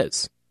decision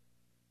is.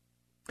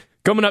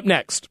 Coming up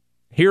next,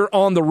 here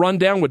on The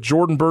Rundown with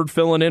Jordan Bird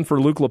filling in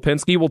for Luke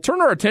Lipinski, we'll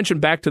turn our attention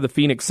back to the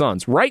Phoenix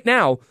Suns. Right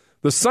now,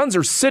 the Suns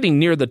are sitting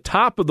near the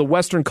top of the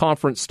Western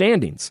Conference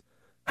standings.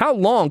 How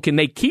long can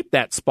they keep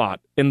that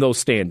spot in those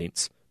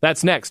standings?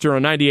 That's next here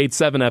on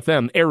 98.7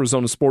 FM,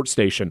 Arizona Sports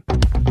Station.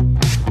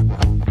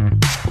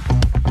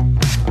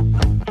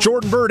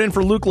 Jordan Bird in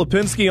for Luke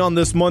Lipinski on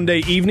this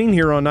Monday evening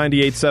here on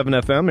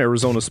 98.7 FM,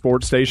 Arizona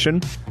Sports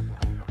Station.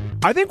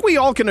 I think we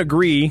all can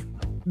agree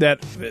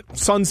that,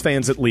 Suns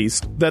fans at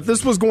least, that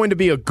this was going to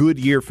be a good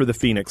year for the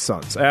Phoenix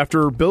Suns.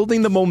 After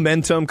building the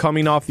momentum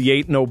coming off the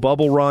 8-0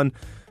 bubble run,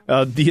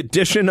 the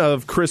addition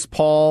of Chris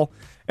Paul,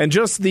 and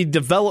just the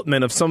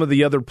development of some of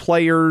the other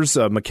players,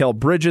 Mikal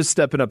Bridges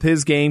stepping up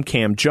his game,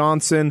 Cam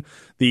Johnson,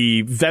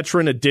 the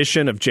veteran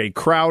addition of Jay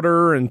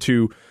Crowder, and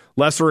to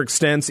lesser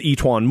extents,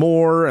 Etuan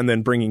Moore, and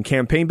then bringing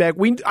Campaign back.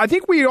 I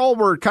think we all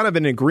were kind of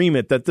in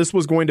agreement that this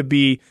was going to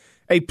be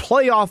a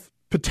playoff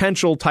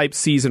potential type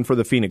season for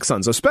the Phoenix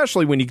Suns,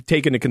 especially when you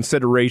take into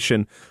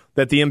consideration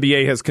that the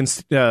NBA has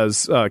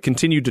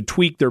continued to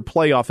tweak their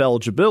playoff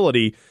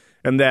eligibility,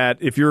 and that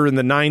if you're in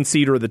the 9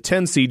 seed or the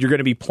 10 seed, you're going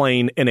to be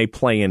playing in a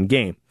play-in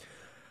game.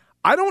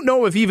 I don't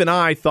know if even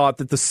I thought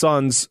that the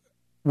Suns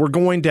were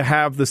going to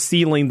have the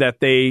ceiling that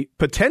they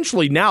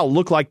potentially now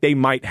look like they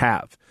might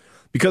have.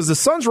 Because the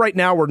Suns right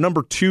now are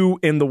number 2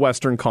 in the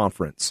Western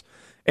Conference.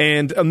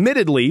 And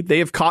admittedly, they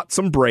have caught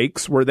some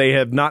breaks where they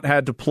have not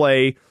had to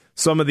play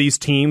some of these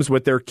teams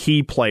with their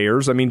key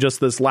players. I mean, just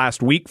this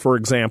last week, for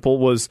example,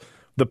 was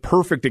the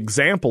perfect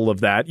example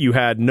of that. You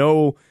had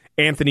no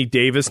Anthony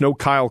Davis, no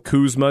Kyle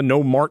Kuzma,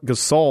 no Marc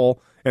Gasol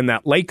in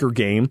that Laker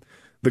game.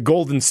 The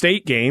Golden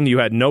State game, you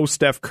had no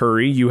Steph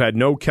Curry, you had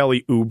no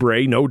Kelly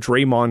Oubre, no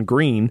Draymond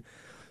Green.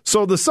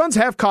 So the Suns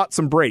have caught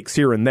some breaks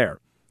here and there.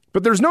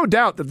 But there's no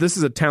doubt that this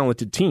is a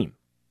talented team.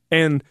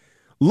 And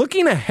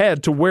looking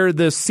ahead to where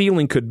this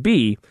ceiling could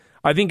be,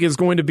 I think is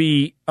going to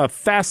be a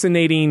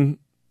fascinating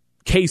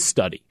case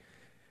study.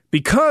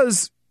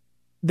 Because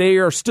they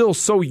are still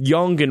so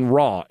young and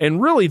raw,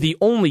 and really the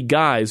only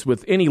guys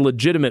with any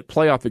legitimate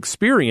playoff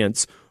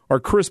experience are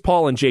Chris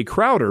Paul and Jay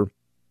Crowder.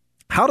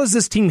 How does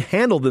this team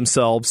handle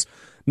themselves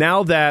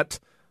now that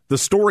the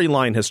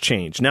storyline has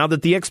changed, now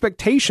that the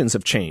expectations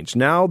have changed,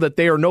 now that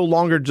they are no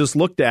longer just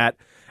looked at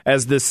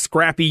as this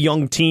scrappy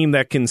young team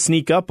that can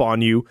sneak up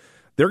on you?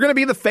 They're going to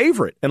be the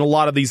favorite in a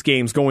lot of these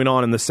games going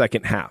on in the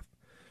second half.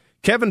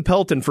 Kevin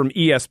Pelton from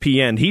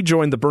ESPN, he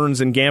joined the Burns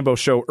and Gambo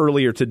show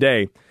earlier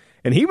today,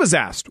 and he was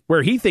asked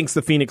where he thinks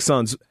the Phoenix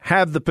Suns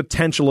have the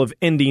potential of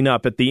ending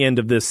up at the end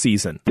of this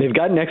season. They've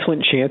got an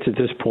excellent chance at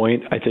this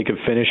point, I think, of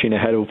finishing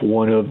ahead of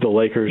one of the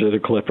Lakers or the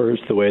Clippers,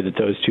 the way that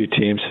those two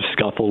teams have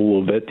scuffled a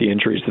little bit, the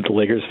injuries that the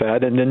Lakers have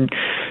had, and then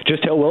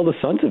just how well the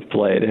Suns have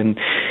played. And,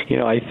 you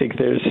know, I think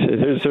there's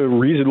a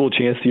reasonable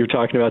chance that you're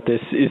talking about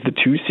this is the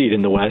 2 seed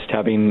in the West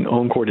having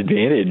home court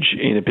advantage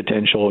in a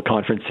potential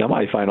conference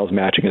semifinals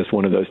match against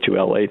one of those two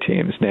LA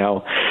teams.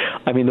 Now,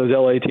 I mean, those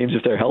LA teams,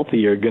 if they're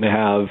healthy, are going to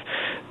have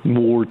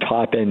more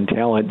top-end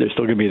talent. They're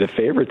still going to be the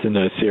favorites in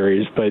those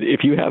series, but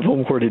if you have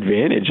home court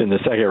advantage in the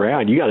second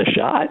round, you got a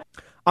shot.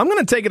 I'm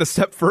going to take it a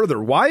step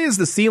further. Why is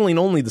the ceiling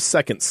only the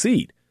 2nd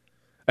seed?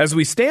 As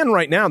we stand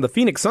right now, the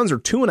Phoenix Suns are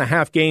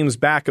 2.5 games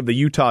back of the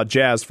Utah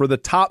Jazz for the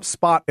top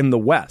spot in the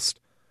West.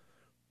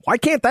 Why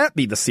can't that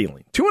be the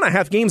ceiling?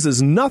 2.5 games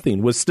is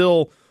nothing, with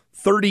still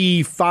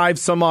 35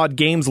 some odd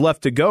games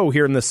left to go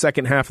here in the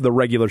second half of the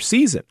regular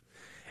season.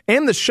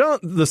 And the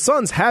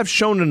Suns have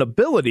shown an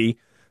ability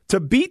to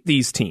beat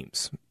these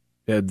teams.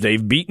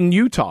 They've beaten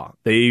Utah.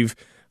 They've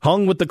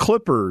hung with the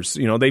Clippers.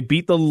 You know, they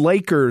beat the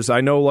Lakers.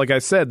 I know, like I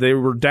said, they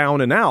were down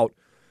and out.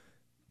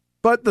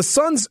 But the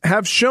Suns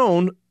have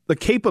shown the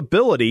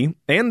capability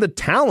and the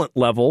talent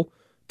level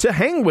to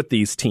hang with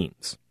these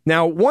teams.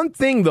 Now, one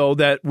thing, though,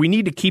 that we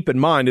need to keep in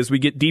mind as we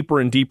get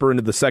deeper and deeper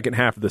into the second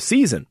half of the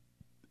season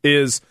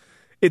is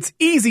it's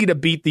easy to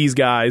beat these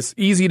guys,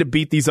 easy to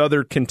beat these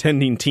other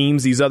contending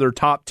teams, these other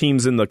top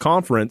teams in the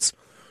conference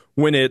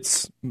when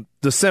it's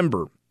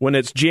December, when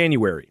it's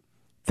January.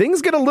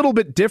 Things get a little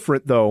bit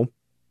different, though,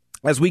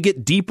 as we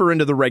get deeper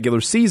into the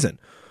regular season.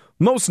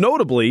 Most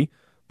notably,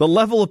 the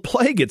level of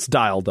play gets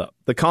dialed up.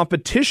 The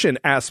competition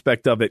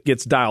aspect of it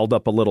gets dialed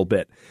up a little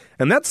bit.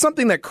 And that's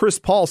something that Chris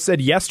Paul said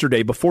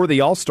yesterday before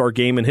the All-Star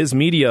game in his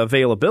media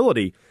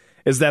availability,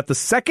 is that the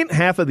second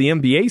half of the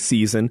NBA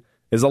season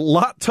is a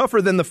lot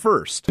tougher than the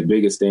first. The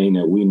biggest thing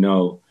that we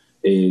know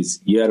is,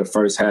 the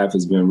first half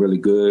has been really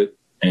good,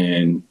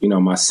 And,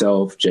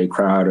 myself, Jay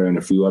Crowder, and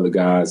a few other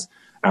guys,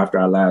 after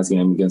our last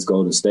game against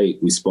Golden State,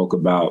 we spoke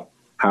about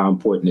how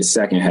important the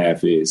second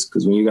half is.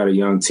 Because when you got a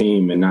young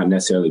team and not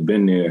necessarily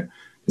been there,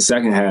 the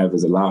second half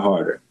is a lot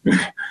harder.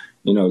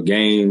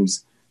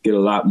 Games get a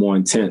lot more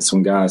intense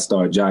when guys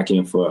start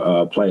jockeying for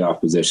playoff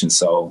position.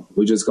 So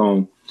we're just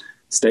going to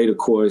stay the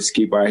course,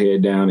 keep our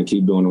head down, and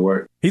keep doing the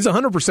work. He's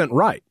 100%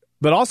 right.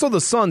 But also the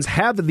Suns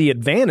have the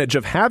advantage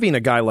of having a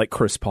guy like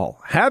Chris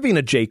Paul, having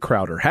a Jay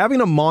Crowder, having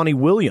a Monty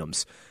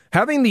Williams,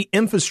 having the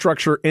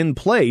infrastructure in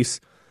place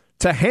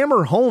to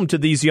hammer home to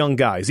these young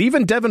guys,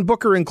 even Devin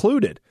Booker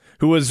included,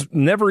 who has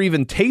never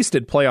even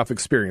tasted playoff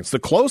experience. The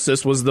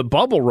closest was the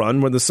bubble run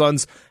when the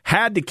Suns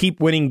had to keep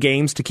winning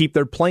games to keep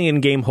their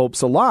play-in game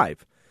hopes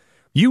alive.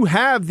 You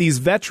have these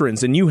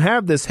veterans and you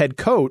have this head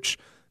coach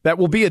that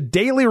will be a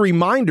daily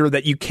reminder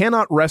that you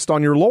cannot rest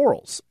on your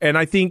laurels. And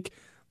I think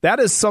that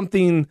is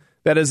something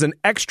that is an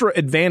extra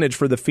advantage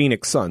for the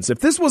Phoenix Suns. If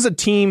this was a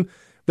team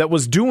that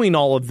was doing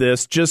all of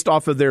this just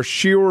off of their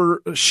sheer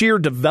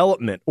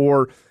development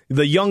or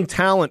the young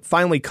talent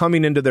finally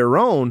coming into their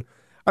own,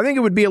 I think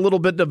it would be a little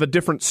bit of a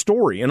different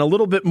story and a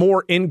little bit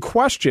more in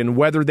question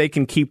whether they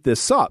can keep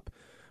this up.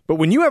 But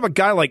when you have a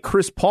guy like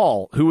Chris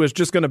Paul, who is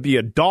just going to be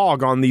a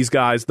dog on these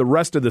guys the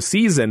rest of the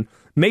season,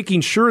 making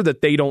sure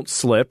that they don't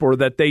slip or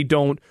that they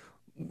don't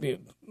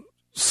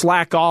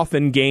slack off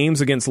in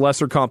games against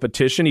lesser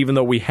competition, even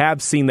though we have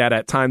seen that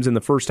at times in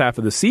the first half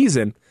of the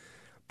season,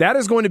 that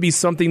is going to be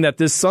something that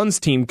this Suns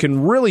team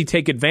can really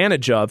take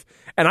advantage of,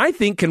 and I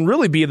think can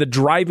really be the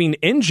driving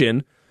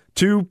engine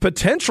to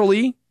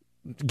potentially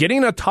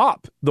getting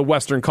atop the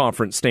Western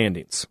Conference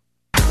standings.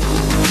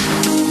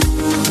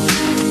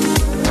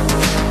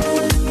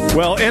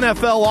 Well,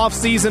 NFL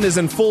offseason is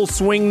in full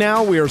swing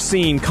now. We are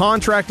seeing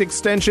contract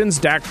extensions.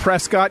 Dak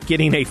Prescott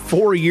getting a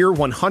 4-year,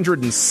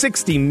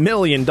 $160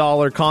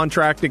 million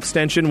contract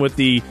extension with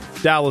the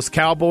Dallas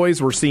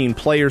Cowboys. We're seeing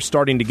players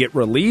starting to get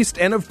released.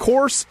 And, of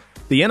course,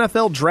 the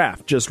NFL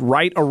draft just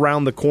right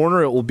around the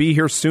corner. It will be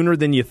here sooner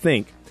than you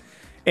think.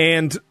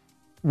 And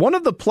one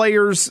of the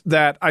players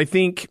that I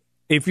think,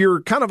 if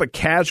you're kind of a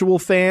casual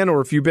fan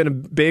or if you've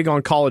been big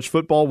on college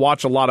football,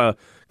 watch a lot of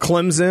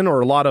Clemson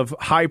or a lot of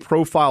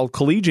high-profile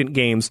collegiate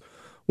games,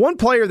 one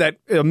player that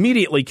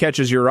immediately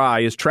catches your eye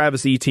is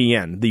Travis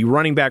Etienne, the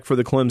running back for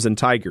the Clemson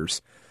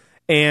Tigers.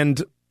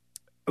 And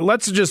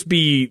let's just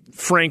be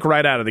frank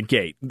right out of the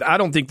gate. I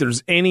don't think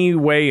there's any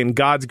way in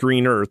God's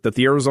green earth that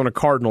the Arizona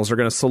Cardinals are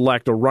going to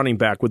select a running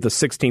back with the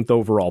 16th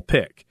overall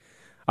pick.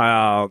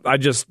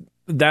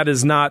 That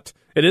is not,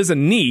 it is a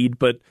need,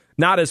 but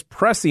not as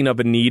pressing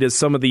of a need as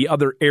some of the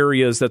other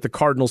areas that the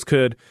Cardinals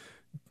could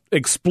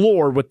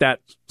explore with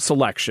that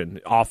selection.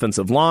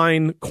 Offensive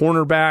line,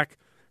 cornerback,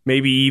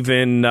 maybe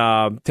even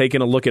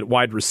taking a look at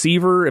wide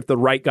receiver if the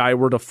right guy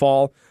were to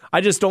fall.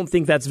 I just don't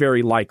think that's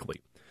very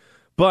likely.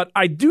 But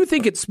I do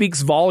think it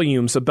speaks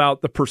volumes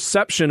about the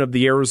perception of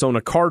the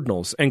Arizona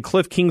Cardinals and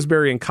Cliff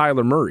Kingsbury and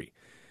Kyler Murray.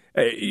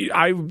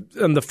 I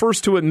am the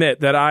first to admit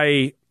that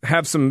I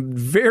have some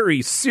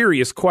very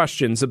serious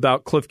questions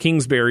about Cliff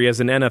Kingsbury as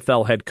an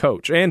NFL head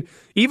coach and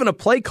even a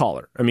play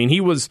caller. I mean,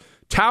 he was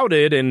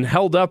touted and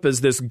held up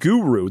as this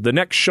guru, the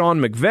next Sean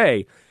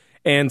McVay,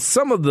 and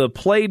some of the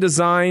play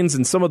designs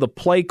and some of the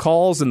play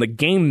calls and the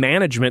game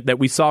management that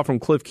we saw from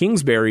Cliff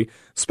Kingsbury,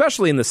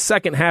 especially in the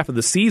second half of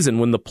the season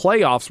when the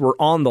playoffs were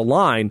on the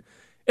line,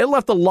 it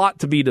left a lot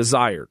to be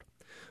desired.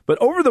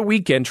 But over the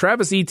weekend,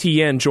 Travis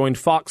Etienne joined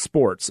Fox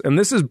Sports, and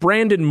this is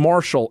Brandon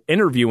Marshall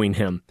interviewing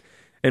him.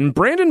 And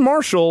Brandon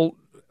Marshall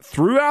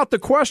threw out the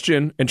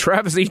question, and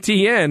Travis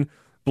Etienne,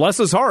 bless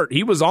his heart,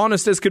 he was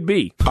honest as could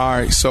be. All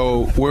right,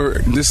 so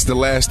this is the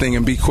last thing,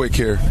 and be quick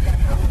here.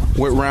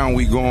 What round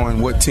we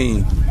going? What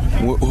team?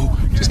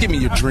 Just give me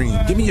your dream.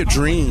 Give me your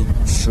dream.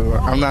 So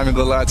I'm not even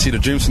going to lie to you. The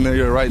dream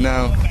scenario right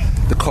now,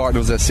 the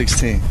Cardinals at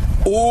 16.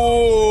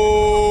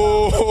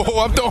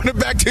 Oh, I'm throwing it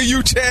back to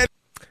you, Chad.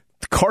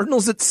 The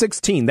Cardinals at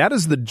 16. That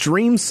is the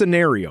dream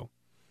scenario.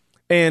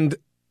 And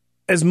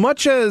as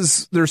much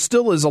as there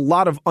still is a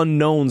lot of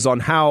unknowns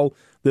on how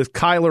the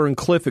Kyler and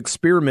Cliff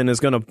experiment is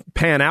going to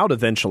pan out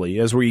eventually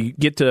as we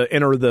get to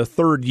enter the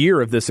third year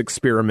of this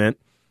experiment,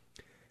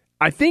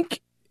 I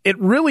think it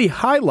really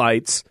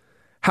highlights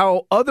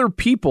how other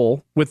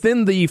people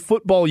within the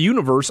football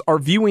universe are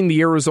viewing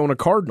the Arizona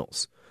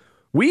Cardinals.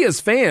 We as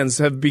fans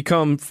have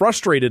become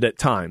frustrated at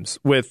times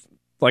with,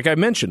 like I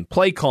mentioned,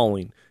 play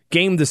calling,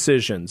 game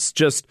decisions,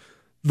 just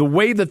the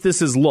way that this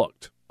has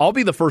looked. I'll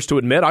be the first to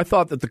admit I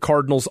thought that the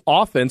Cardinals'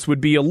 offense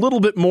would be a little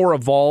bit more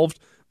evolved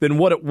than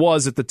what it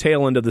was at the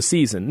tail end of the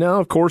season.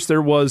 Now, of course,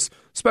 there was,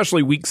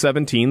 especially Week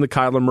 17, the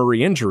Kyler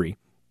Murray injury.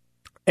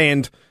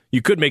 And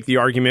you could make the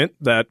argument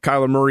that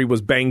Kyler Murray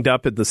was banged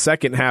up at the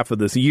second half of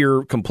this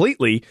year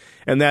completely,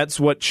 and that's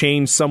what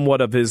changed somewhat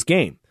of his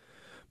game.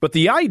 But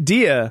the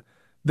idea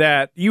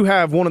that you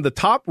have one of the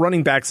top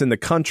running backs in the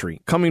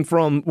country coming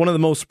from one of the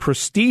most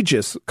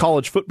prestigious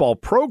college football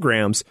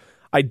programs,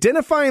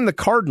 identifying the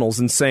Cardinals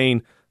and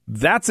saying,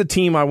 that's a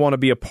team I want to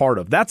be a part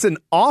of. That's an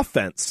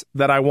offense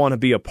that I want to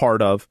be a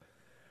part of.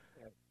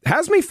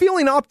 has me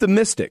feeling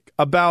optimistic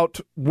about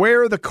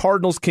where the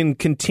Cardinals can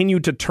continue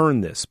to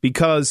turn this,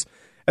 because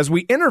as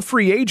we enter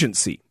free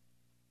agency,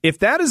 if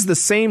that is the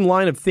same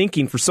line of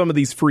thinking for some of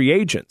these free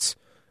agents,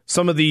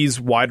 some of these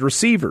wide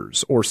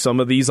receivers or some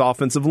of these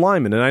offensive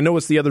linemen, and I know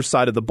it's the other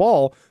side of the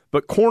ball,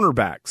 but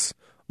cornerbacks,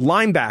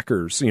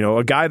 linebackers,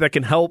 a guy that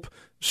can help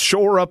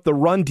shore up the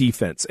run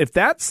defense. If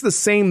that's the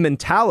same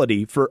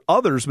mentality for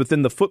others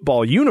within the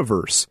football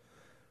universe,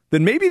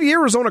 then maybe the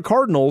Arizona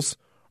Cardinals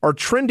are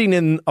trending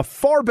in a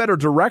far better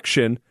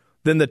direction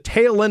than the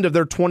tail end of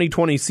their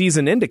 2020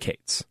 season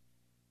indicates.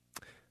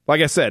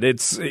 Like I said,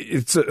 it's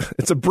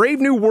a brave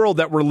new world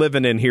that we're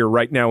living in here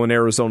right now in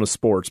Arizona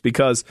sports,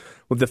 because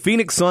with the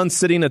Phoenix Suns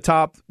sitting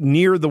atop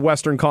near the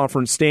Western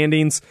Conference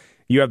standings,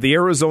 you have the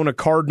Arizona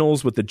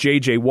Cardinals with the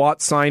J.J.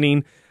 Watt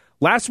signing.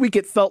 Last week,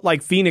 it felt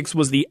like Phoenix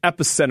was the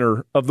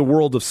epicenter of the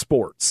world of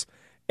sports.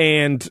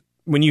 And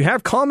when you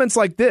have comments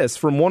like this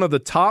from one of the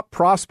top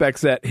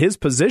prospects at his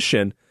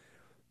position,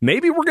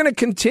 maybe we're going to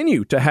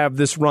continue to have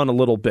this run a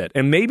little bit.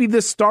 And maybe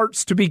this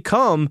starts to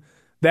become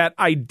that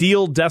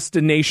ideal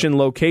destination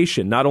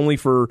location, not only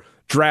for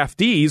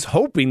draftees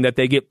hoping that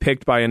they get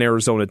picked by an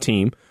Arizona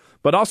team,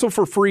 but also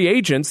for free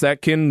agents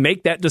that can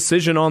make that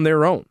decision on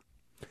their own.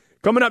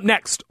 Coming up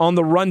next on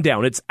The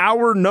Rundown, it's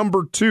hour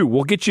number 2.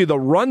 We'll get you the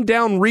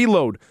Rundown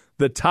Reload,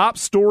 the top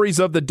stories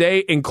of the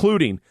day,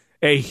 including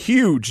a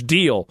huge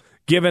deal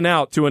given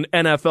out to an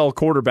NFL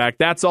quarterback.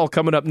 That's all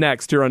coming up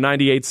next here on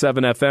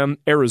 98.7 FM,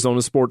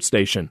 Arizona Sports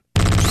Station.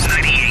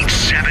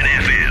 98.7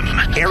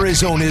 FM,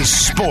 Arizona's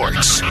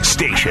sports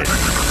station.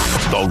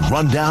 The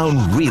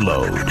Rundown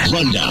Reload.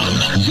 Rundown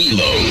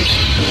Reload.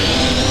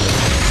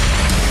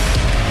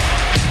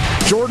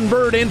 Jordan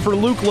Byrd in for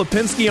Luke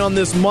Lipinski on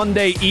this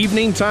Monday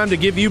evening. Time to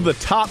give you the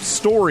top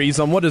stories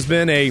on what has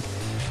been a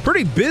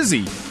pretty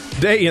busy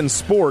day in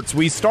sports.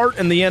 We start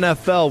in the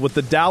NFL with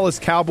the Dallas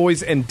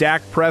Cowboys and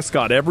Dak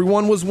Prescott.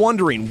 Everyone was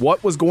wondering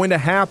what was going to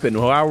happen.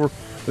 How were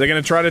they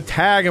going to try to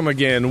tag him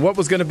again? What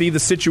was going to be the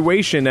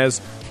situation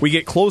as we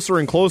get closer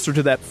and closer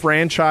to that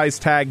franchise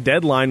tag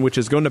deadline, which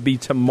is going to be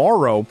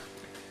tomorrow?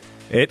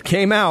 It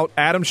came out,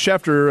 Adam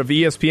Schefter of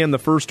ESPN, the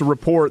first to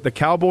report, the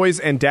Cowboys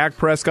and Dak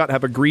Prescott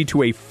have agreed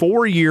to a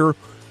 4-year,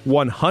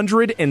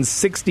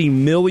 $160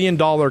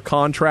 million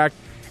contract.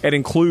 It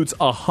includes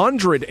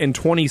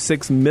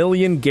 $126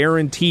 million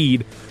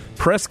guaranteed.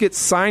 Prescott's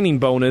signing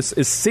bonus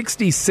is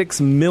 $66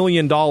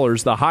 million,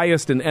 the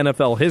highest in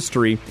NFL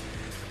history,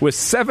 with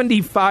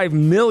 $75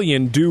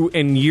 million due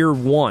in year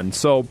 1.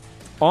 So,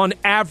 on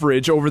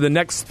average, over the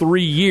next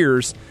 3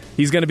 years,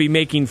 he's going to be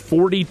making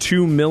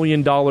 $42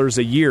 million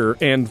a year.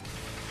 And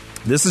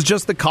this is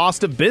just the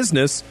cost of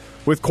business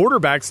with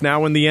quarterbacks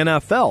now in the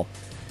NFL,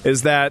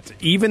 is that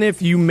even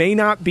if you may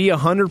not be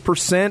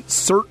 100%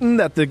 certain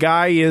that the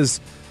guy is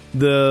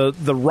the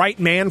right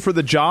man for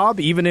the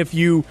job, even if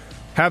you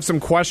have some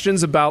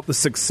questions about the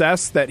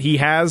success that he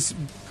has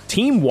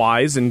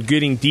team-wise and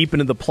getting deep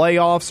into the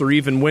playoffs or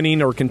even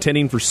winning or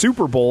contending for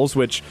Super Bowls,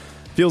 which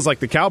feels like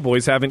the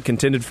Cowboys haven't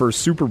contended for a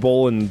Super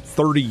Bowl in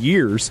 30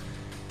 years,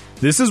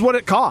 this is what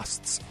it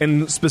costs.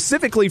 And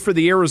specifically for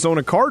the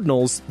Arizona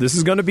Cardinals, this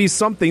is going to be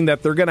something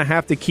that they're going to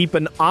have to keep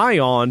an eye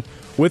on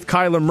with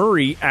Kyler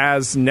Murray,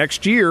 as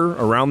next year,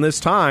 around this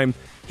time,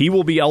 he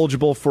will be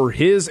eligible for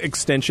his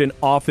extension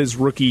off his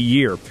rookie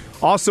year.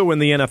 Also in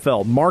the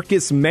NFL,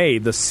 Marcus May,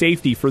 the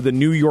safety for the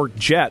New York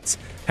Jets,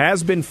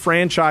 has been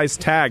franchise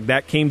tagged.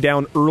 That came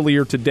down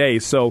earlier today.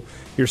 So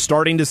you're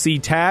starting to see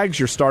tags.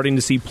 You're starting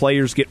to see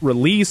players get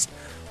released.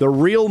 The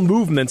real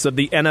movements of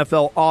the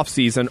NFL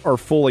offseason are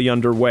fully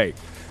underway.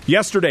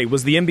 Yesterday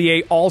was the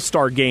NBA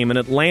All-Star Game in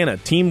Atlanta.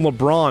 Team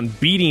LeBron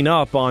beating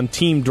up on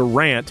Team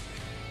Durant.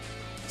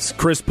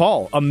 Chris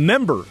Paul, a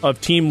member of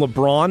Team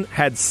LeBron,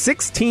 had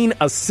 16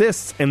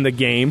 assists in the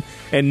game,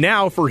 and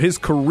now for his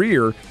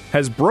career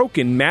has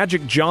broken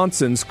Magic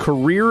Johnson's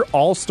career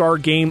All-Star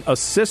Game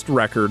assist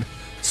record.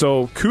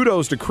 So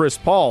kudos to Chris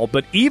Paul.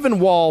 But even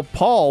while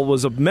Paul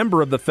was a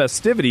member of the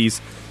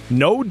festivities,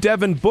 no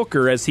Devin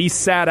Booker as he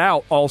sat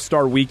out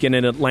All-Star Weekend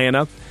in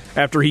Atlanta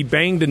after he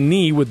banged a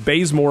knee with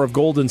Bazemore of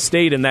Golden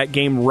State in that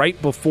game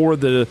right before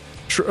the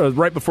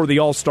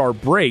All-Star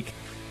break.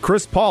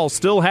 Chris Paul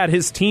still had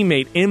his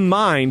teammate in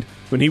mind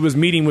when he was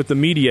meeting with the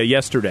media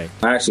yesterday.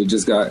 I actually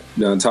just got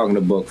done talking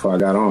to Book before I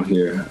got on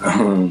here.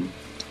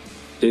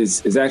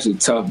 It's actually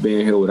tough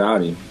being here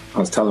without him. I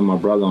was telling my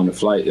brother on the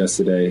flight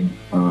yesterday,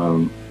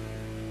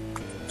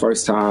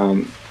 first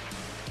time,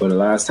 or the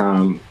last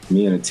time,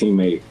 me and a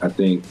teammate, I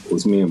think,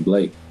 was me and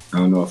Blake. I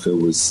don't know if it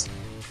was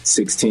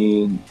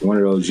 16, one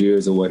of those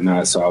years or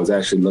whatnot. So I was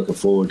actually looking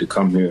forward to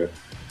come here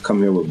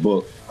with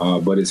Book.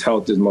 But his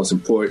health is most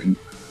important.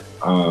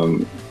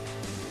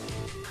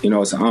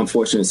 It's an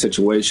unfortunate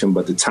situation,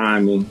 but the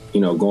timing,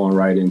 going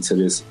right into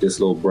this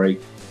little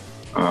break,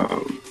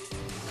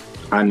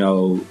 I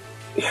know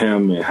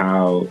him and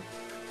how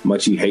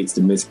much he hates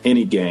to miss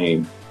any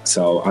game.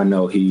 So I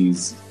know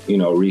he's,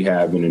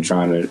 rehabbing and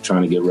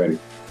trying to get ready.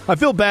 I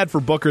feel bad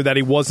for Booker that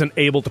he wasn't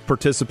able to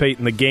participate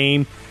in the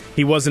game.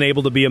 he wasn't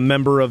able to be a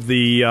member of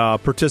the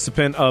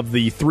participant of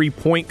the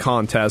 3-point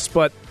contest.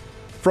 But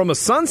from a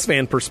Suns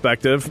fan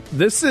perspective,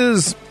 this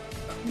is,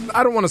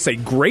 I don't want to say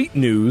great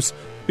news,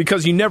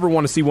 because you never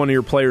want to see one of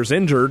your players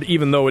injured,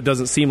 even though it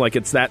doesn't seem like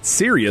it's that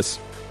serious.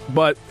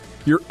 But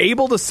you're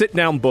able to sit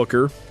down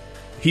Booker.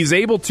 He's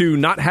able to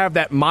not have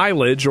that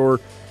mileage or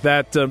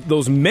that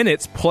those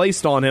minutes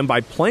placed on him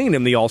by playing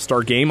in the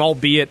All-Star game,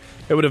 albeit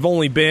it would have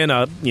only been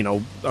a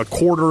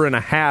quarter and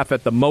a half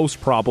at the most,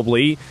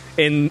 probably,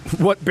 in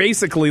what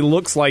basically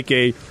looks like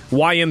a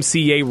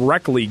YMCA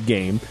rec league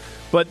game.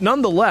 But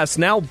nonetheless,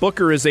 now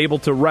Booker is able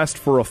to rest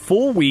for a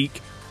full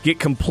week, get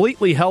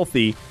completely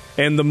healthy,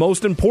 and the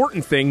most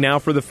important thing now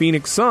for the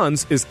Phoenix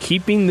Suns is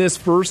keeping this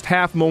first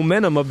half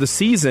momentum of the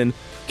season,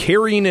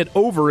 carrying it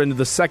over into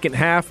the second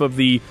half of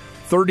the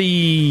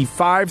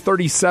 35,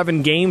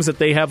 37 games that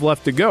they have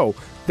left to go.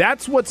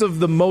 That's what's of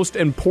the most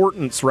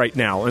importance right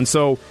now. And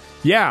so,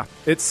 yeah,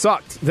 it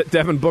sucked that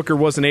Devin Booker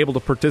wasn't able to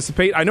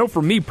participate. I know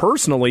for me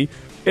personally,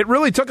 it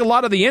really took a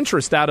lot of the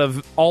interest out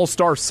of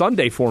All-Star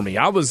Sunday for me.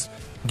 I was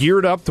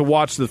geared up to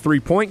watch the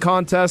 3-point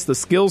contest, the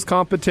skills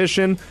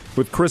competition,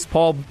 with Chris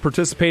Paul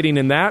participating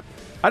in that.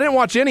 I didn't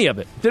watch any of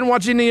it. Didn't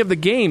watch any of the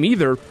game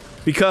either,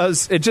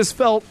 because it just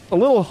felt a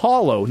little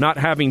hollow not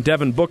having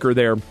Devin Booker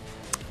there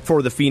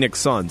for the Phoenix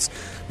Suns.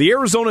 The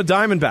Arizona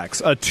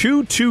Diamondbacks, a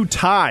 2-2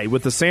 tie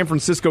with the San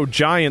Francisco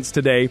Giants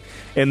today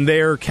in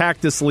their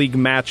Cactus League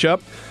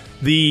matchup.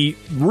 The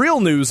real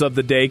news of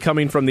the day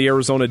coming from the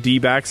Arizona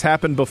D-backs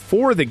happened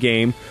before the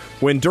game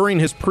when, during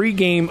his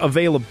pregame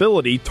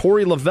availability,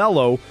 Torey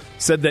Lovullo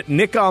said that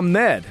Nick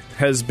Ahmed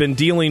has been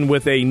dealing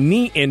with a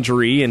knee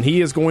injury and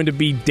he is going to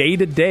be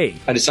day-to-day.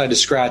 I decided to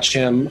scratch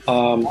him.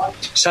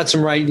 Just had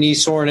some right knee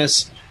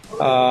soreness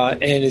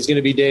and is going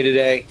to be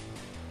day-to-day.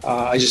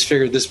 I just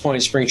figured at this point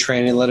in spring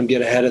training, let him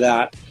get ahead of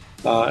that.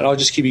 And I'll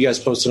just keep you guys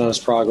posted on his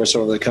progress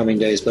over the coming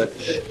days. But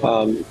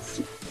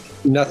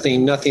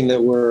nothing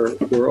that we're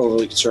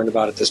overly concerned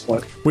about at this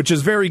point. Which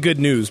is very good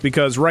news,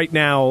 because right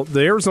now the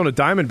Arizona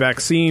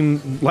Diamondbacks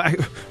seem,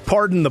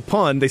 pardon the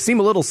pun, they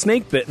seem a little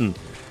snake-bitten.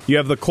 You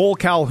have the Cole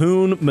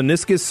Calhoun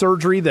meniscus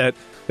surgery that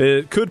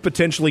could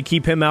potentially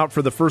keep him out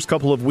for the first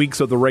couple of weeks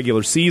of the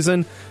regular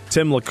season.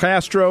 Tim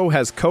LeCastro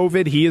has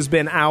COVID. He has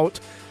been out.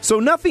 So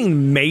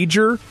nothing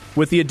major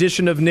with the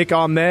addition of Nick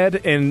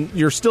Ahmed, and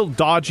you're still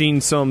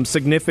dodging some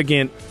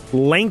significant,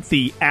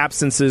 lengthy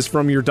absences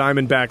from your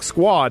Diamondback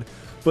squad.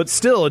 But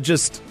still, it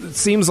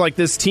seems like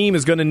this team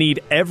is going to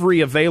need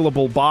every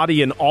available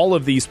body in all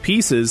of these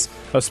pieces,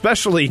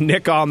 especially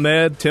Nick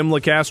Ahmed, Tim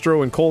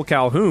LeCastro, and Cole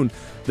Calhoun.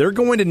 They're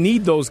going to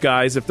need those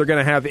guys if they're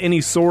going to have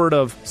any sort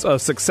of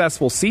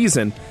successful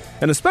season.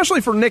 And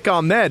especially for Nick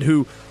Ahmed,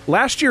 who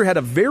last year had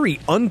a very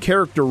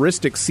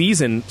uncharacteristic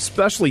season,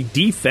 especially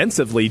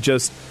defensively,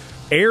 just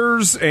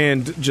errors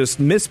and just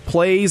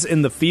misplays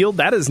in the field.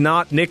 That is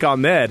not Nick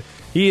Ahmed.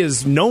 He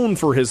is known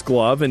for his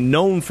glove and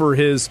known for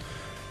his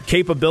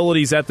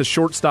capabilities at the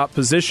shortstop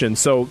position.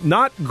 So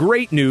not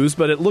great news,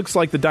 but it looks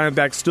like the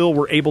Diamondbacks still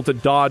were able to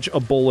dodge a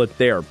bullet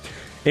there.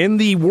 In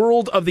the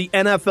world of the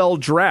NFL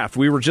draft,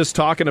 we were just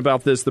talking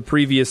about this the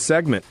previous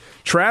segment.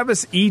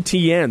 Travis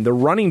Etienne, the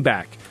running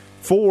back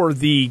for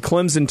the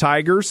Clemson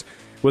Tigers,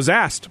 was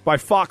asked by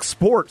Fox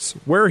Sports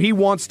where he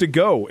wants to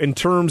go in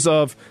terms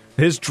of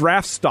his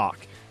draft stock.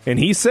 And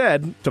he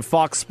said to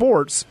Fox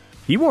Sports,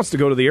 he wants to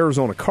go to the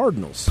Arizona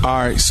Cardinals. All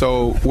right,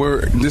 so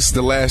this is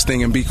the last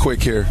thing, and be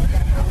quick here.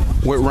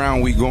 What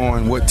round we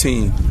going? What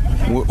team?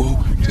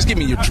 Just give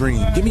me your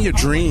dream. Give me your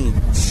dream.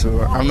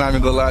 So I'm not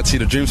even going to lie to you.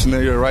 The dream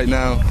scenario right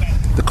now,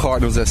 the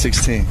Cardinals at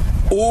 16.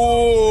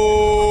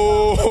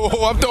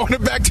 Oh, I'm throwing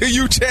it back to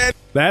you, Chad.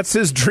 That's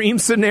his dream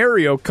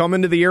scenario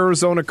coming to the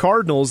Arizona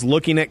Cardinals,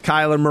 looking at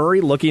Kyler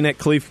Murray, looking at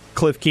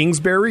Cliff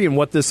Kingsbury and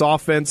what this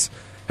offense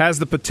has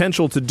the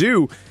potential to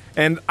do.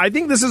 And I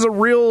think this is a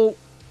real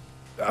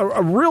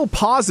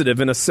positive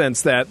in a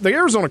sense that the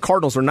Arizona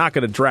Cardinals are not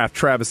going to draft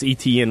Travis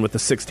Etienne with the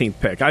 16th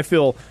pick. I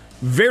feel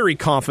very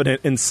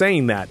confident in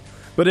saying that.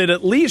 But it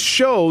at least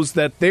shows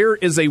that there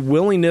is a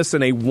willingness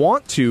and a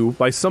want to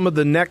by some of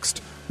the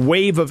next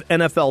wave of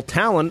NFL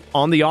talent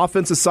on the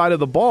offensive side of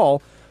the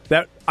ball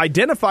that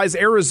identifies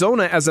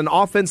Arizona as an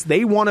offense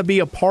they want to be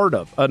a part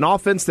of, an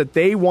offense that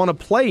they want to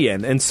play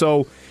in. And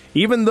so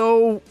even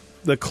though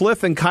the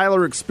Cliff and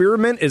Kyler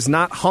experiment is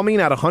not humming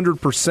at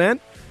 100%,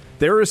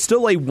 there is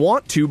still a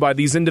want to by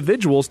these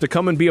individuals to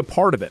come and be a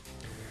part of it.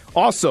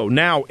 Also,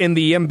 now in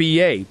the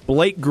NBA,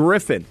 Blake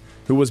Griffin,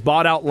 who was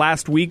bought out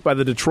last week by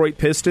the Detroit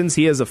Pistons,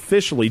 he has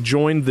officially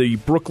joined the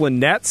Brooklyn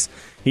Nets.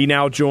 He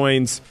now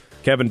joins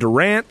Kevin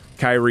Durant,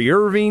 Kyrie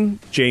Irving,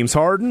 James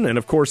Harden, and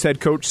of course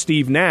head coach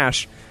Steve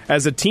Nash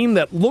as a team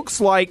that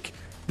looks like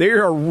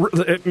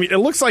it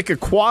looks like a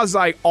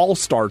quasi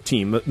all-star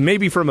team,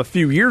 maybe from a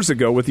few years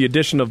ago with the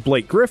addition of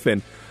Blake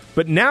Griffin.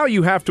 But now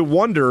you have to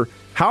wonder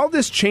how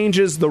this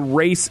changes the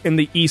race in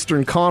the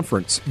Eastern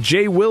Conference.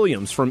 Jay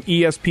Williams from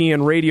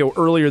ESPN Radio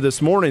earlier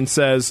this morning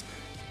says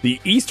the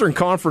Eastern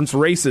Conference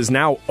race is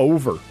now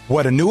over.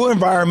 What a new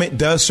environment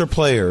does for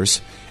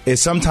players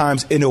is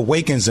sometimes it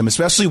awakens them,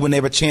 especially when they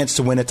have a chance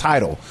to win a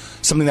title.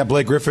 Something that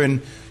Blake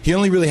Griffin, he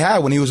only really had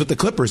when he was with the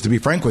Clippers, to be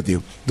frank with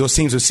you. Those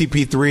teams with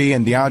CP3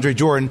 and DeAndre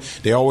Jordan,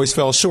 they always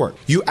fell short.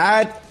 You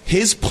add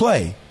his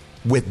play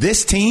with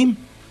this team,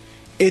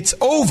 it's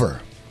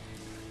over.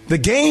 The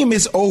game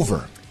is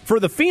over. For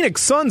the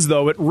Phoenix Suns,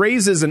 though, it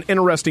raises an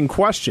interesting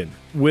question.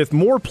 With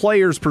more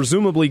players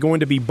presumably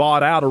going to be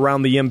bought out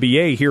around the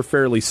NBA here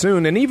fairly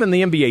soon, and even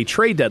the NBA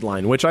trade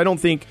deadline, which I don't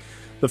think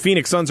the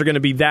Phoenix Suns are going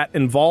to be that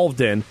involved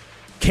in,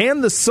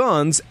 can the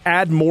Suns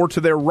add more to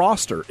their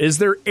roster? Is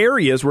there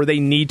areas where they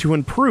need to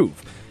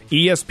improve?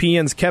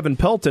 ESPN's Kevin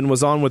Pelton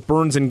was on with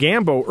Burns and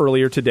Gambo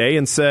earlier today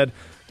and said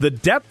the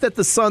depth that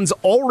the Suns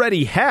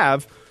already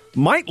have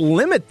might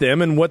limit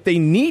them in what they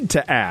need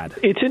to add.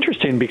 It's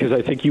interesting because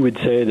I think you would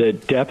say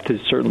that depth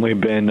has certainly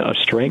been a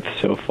strength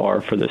so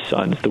far for the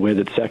Suns, the way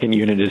that second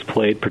unit has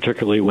played,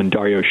 particularly when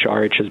Dario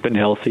Saric has been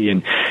healthy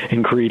and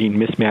creating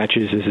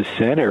mismatches as a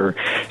center.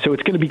 So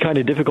it's going to be kind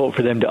of difficult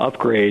for them to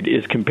upgrade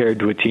as compared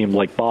to a team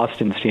like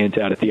Boston stands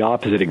out at the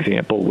opposite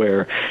example,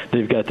 where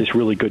they've got this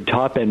really good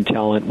top-end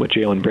talent with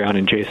Jaylen Brown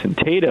and Jason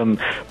Tatum,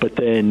 but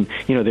then,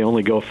 they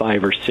only go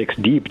 5 or 6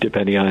 deep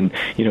depending on,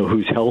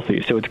 who's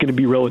healthy. So it's going to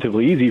be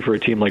relatively easy for a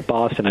team like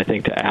Boston, I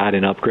think, to add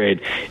and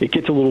upgrade. It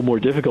gets a little more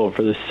difficult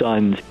for the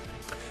Suns.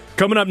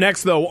 Coming up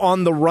next, though,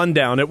 on the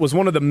rundown, it was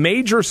one of the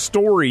major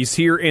stories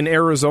here in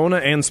Arizona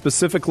and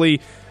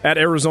specifically at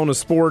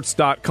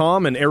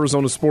Arizonasports.com and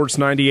Arizona Sports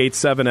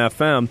 98.7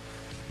 FM.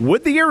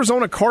 Would the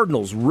Arizona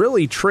Cardinals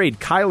really trade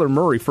Kyler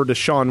Murray for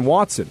Deshaun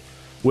Watson?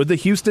 Would the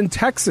Houston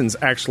Texans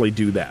actually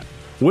do that?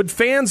 Would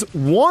fans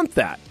want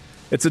that?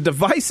 It's a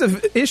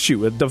divisive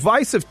issue, a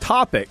divisive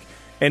topic.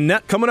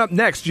 And coming up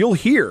next, you'll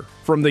hear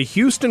from the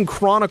Houston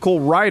Chronicle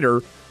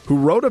writer who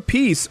wrote a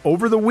piece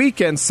over the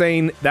weekend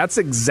saying that's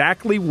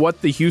exactly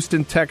what the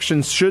Houston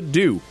Texans should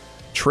do.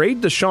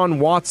 Trade Deshaun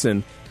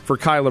Watson for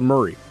Kyler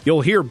Murray.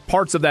 You'll hear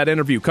parts of that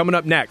interview coming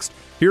up next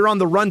here on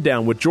The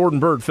Rundown with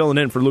Jordan Bird filling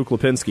in for Luke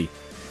Lipinski.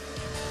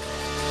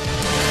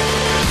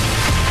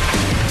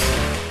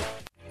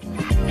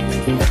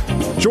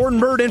 Jordan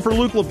Bird in for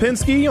Luke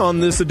Lipinski on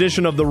this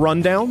edition of The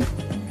Rundown.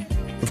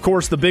 Of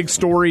course, the big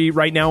story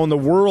right now in the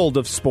world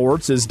of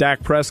sports is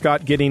Dak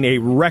Prescott getting a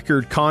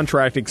record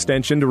contract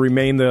extension to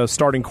remain the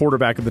starting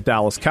quarterback of the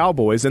Dallas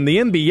Cowboys. In the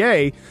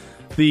NBA,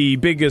 the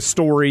biggest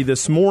story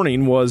this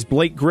morning was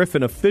Blake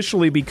Griffin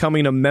officially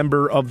becoming a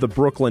member of the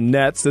Brooklyn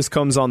Nets. This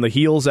comes on the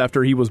heels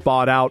after he was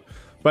bought out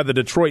by the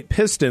Detroit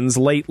Pistons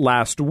late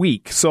last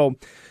week. So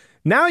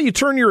now you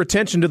turn your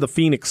attention to the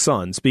Phoenix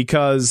Suns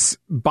because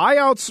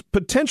buyouts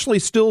potentially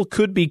still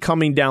could be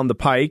coming down the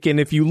pike. And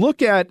if you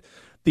look at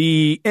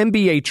the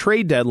NBA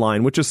trade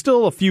deadline, which is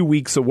still a few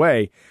weeks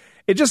away,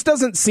 it just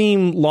doesn't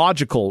seem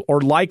logical or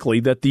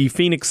likely that the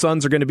Phoenix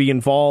Suns are going to be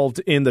involved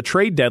in the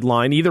trade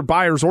deadline, either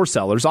buyers or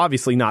sellers.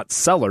 Obviously not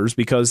sellers,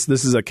 because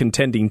this is a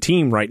contending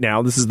team right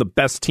now. This is the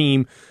best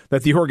team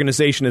that the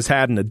organization has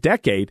had in a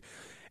decade.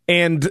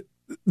 And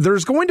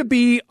there's going to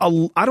be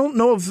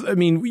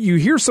you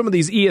hear some of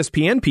these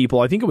ESPN people,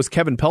 I think it was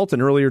Kevin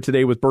Pelton earlier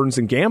today with Burns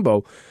and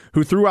Gambo,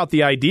 who threw out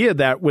the idea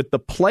that with the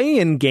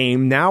play-in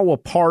game now a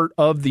part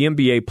of the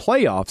NBA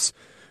playoffs,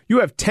 you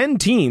have 10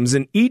 teams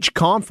in each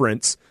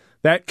conference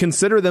that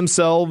consider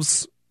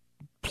themselves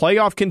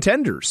playoff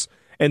contenders.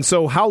 And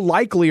so how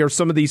likely are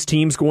some of these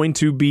teams going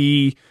to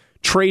be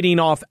trading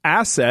off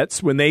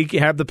assets when they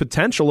have the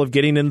potential of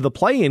getting into the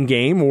play-in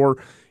game or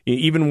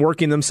even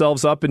working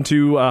themselves up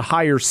into a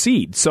higher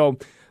seed? So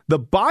the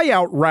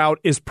buyout route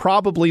is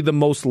probably the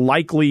most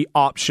likely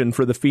option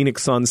for the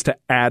Phoenix Suns to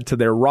add to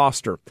their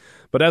roster.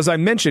 But as I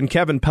mentioned,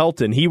 Kevin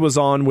Pelton, he was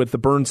on with the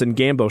Burns and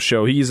Gambo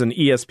show. He's an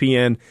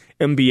ESPN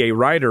NBA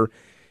writer.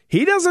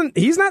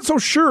 He's not so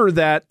sure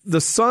that the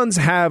Suns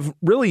have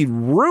really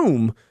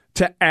room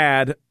to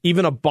add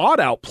even a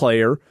bought-out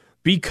player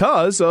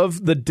because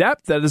of the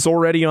depth that is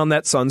already on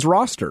that Suns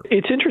roster.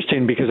 It's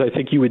interesting because I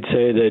think you would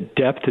say that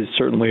depth has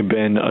certainly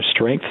been a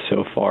strength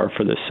so far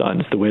for the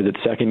Suns, the way that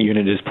second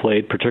unit has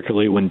played,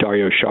 particularly when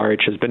Dario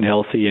Saric has been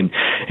healthy and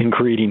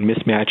creating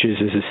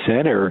mismatches as a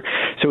center.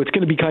 So it's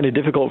going to be kind of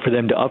difficult for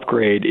them to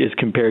upgrade as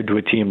compared to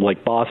a team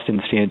like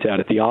Boston stands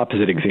out at the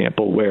opposite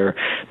example, where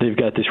they've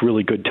got this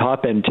really good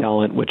top-end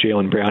talent with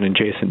Jaylen Brown and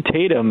Jason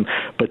Tatum,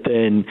 but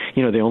then,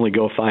 they only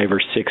go 5 or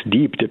 6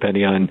 deep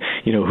depending on,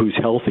 who's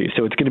healthy.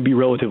 So it's going to be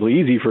relatively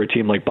easy for a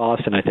team like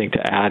Boston, I think, to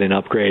add and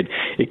upgrade.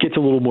 It gets a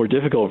little more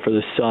difficult for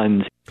the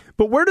Suns.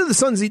 But where do the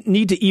Suns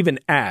need to even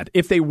add,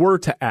 if they were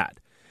to add?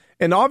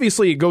 And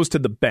obviously it goes to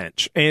the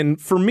bench. And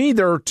for me,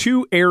 there are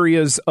 2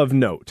 areas of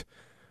note.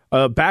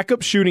 A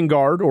backup shooting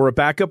guard or a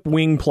backup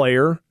wing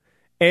player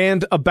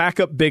and a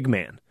backup big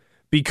man.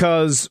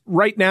 Because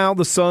right now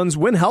the Suns,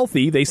 when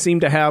healthy, they seem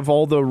to have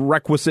all the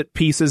requisite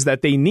pieces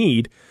that they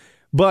need.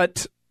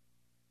 But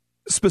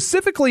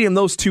specifically in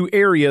those 2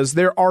 areas,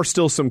 there are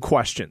still some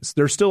questions.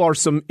 There still are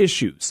some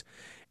issues.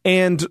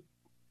 And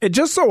it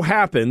just so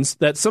happens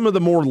that some of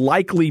the more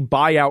likely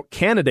buyout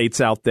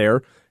candidates out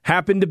there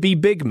happen to be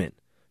big men.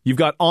 You've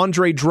got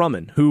Andre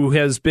Drummond, who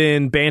has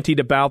been bantied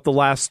about the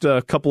last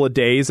couple of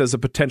days as a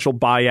potential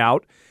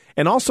buyout,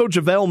 and also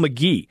JaVale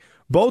McGee,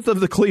 both of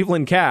the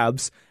Cleveland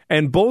Cavs,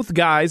 and both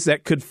guys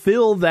that could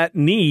fill that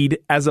need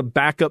as a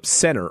backup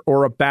center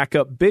or a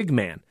backup big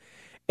man.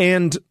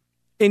 And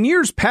in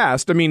years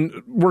past, I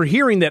mean, we're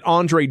hearing that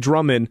Andre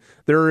Drummond,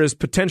 there is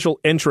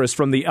potential interest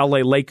from the LA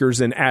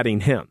Lakers in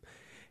adding him.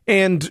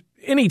 And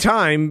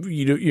anytime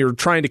you're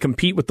trying to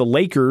compete with the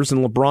Lakers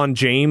and LeBron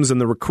James and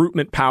the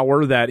recruitment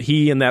power that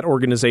he and that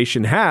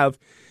organization have,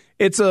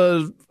 it's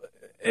a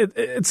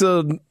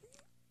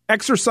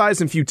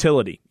exercise in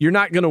futility. You're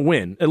not going to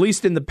win, at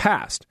least in the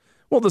past.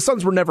 Well, the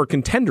Suns were never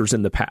contenders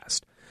in the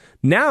past.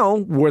 Now,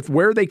 with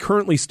where they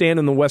currently stand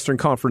in the Western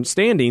Conference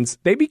standings,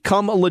 they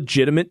become a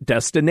legitimate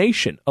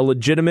destination, a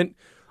legitimate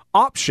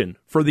option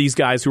for these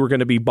guys who are going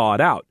to be bought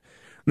out.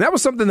 And that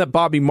was something that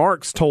Bobby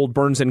Marks told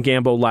Burns and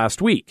Gambo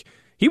last week.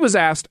 He was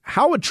asked,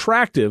 how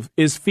attractive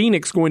is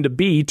Phoenix going to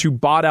be to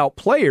bought out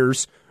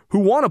players who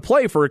want to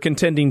play for a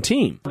contending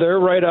team? They're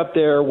right up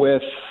there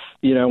with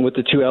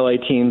the two LA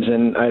teams,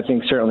 and I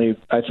think certainly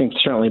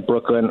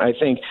Brooklyn. I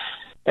think,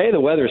 the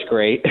weather's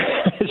great,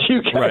 as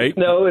you guys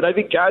know, and I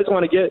think guys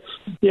want to get,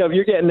 if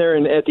you're getting there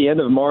at the end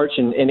of March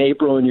and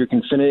April, and you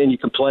can finish and you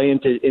can play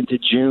into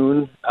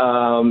June,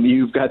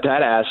 you've got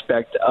that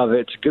aspect of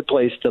it. It's a good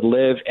place to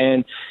live,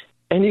 and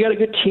you got a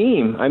good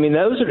team. I mean,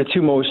 those are the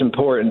two most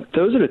important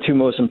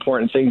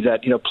things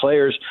that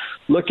players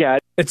look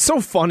at. It's so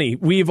funny.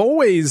 We've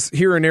always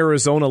here in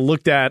Arizona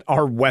looked at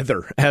our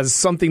weather as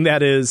something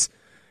that is,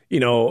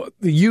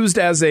 used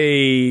as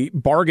a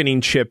bargaining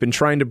chip in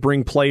trying to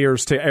bring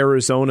players to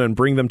Arizona and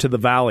bring them to the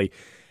Valley.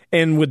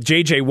 And with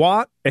J.J.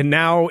 Watt, and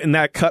now in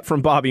that cut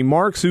from Bobby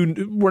Marks, who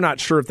we're not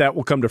sure if that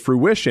will come to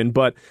fruition,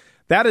 but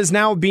that is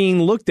now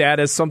being looked at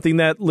as something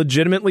that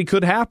legitimately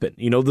could happen.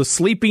 The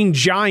sleeping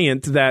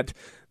giant that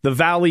the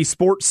Valley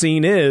sports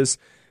scene is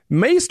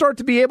may start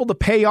to be able to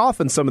pay off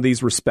in some of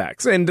these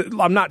respects. And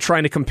I'm not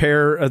trying to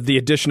compare the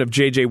addition of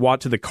J.J. Watt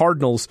to the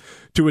Cardinals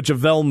to a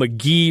JaVale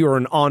McGee or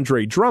an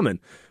Andre Drummond.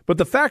 But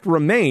the fact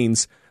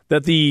remains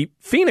that the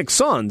Phoenix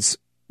Suns,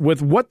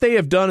 with what they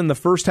have done in the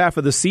first half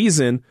of the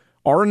season,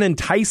 are an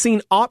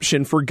enticing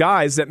option for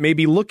guys that may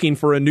be looking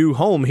for a new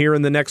home here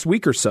in the next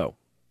week or so.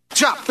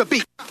 Drop the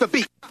beat.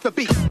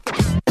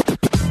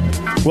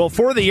 Well,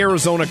 for the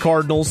Arizona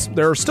Cardinals,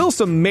 there are still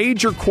some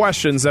major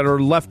questions that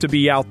are left to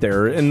be out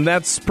there, and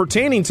that's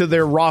pertaining to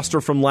their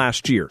roster from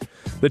last year.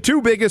 The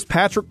two biggest,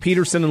 Patrick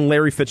Peterson and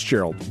Larry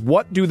Fitzgerald.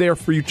 What do their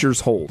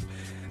futures hold?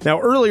 Now,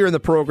 earlier in the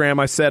program,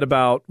 I said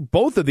about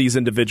both of these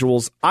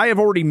individuals, I have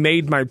already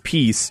made my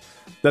peace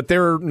that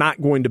they're not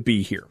going to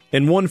be here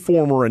in one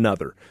form or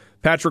another.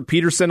 Patrick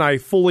Peterson, I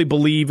fully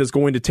believe, is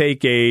going to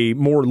take a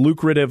more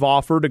lucrative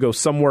offer to go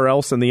somewhere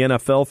else in the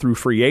NFL through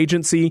free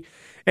agency.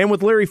 And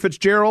with Larry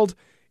Fitzgerald,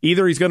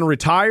 either he's going to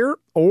retire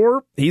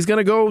or he's going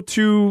to go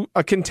to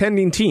a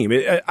contending team.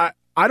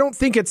 I don't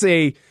think it's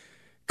a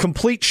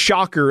complete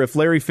shocker if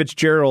Larry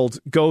Fitzgerald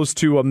goes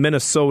to a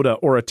Minnesota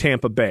or a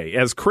Tampa Bay.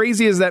 As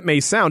crazy as that may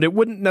sound, it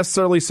wouldn't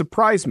necessarily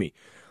surprise me.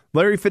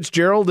 Larry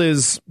Fitzgerald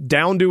is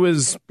down to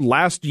his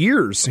last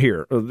years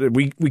here.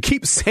 We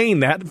keep saying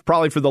that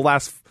probably for the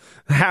last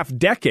half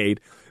decade,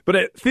 but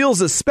it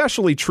feels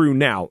especially true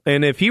now.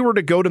 And if he were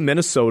to go to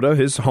Minnesota,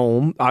 his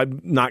home,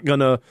 I'm not going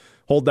to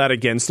hold that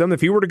against him.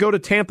 If he were to go to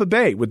Tampa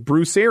Bay with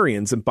Bruce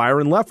Arians and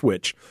Byron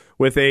Leftwich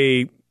with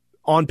a,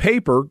 on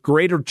paper,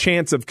 greater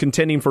chance of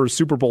contending for a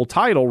Super Bowl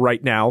title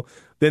right now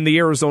than the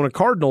Arizona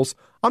Cardinals,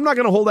 I'm not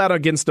going to hold that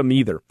against him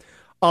either.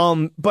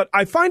 But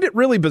I find it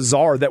really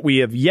bizarre that we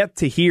have yet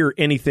to hear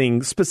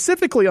anything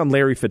specifically on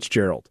Larry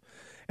Fitzgerald.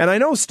 And I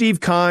know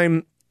Steve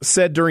Keim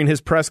said during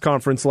his press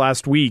conference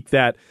last week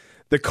that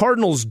the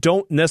Cardinals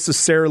don't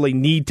necessarily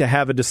need to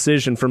have a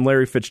decision from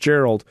Larry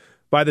Fitzgerald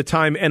by the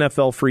time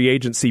NFL free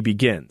agency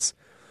begins.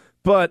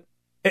 But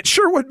it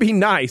sure would be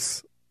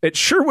nice. It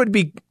sure would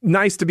be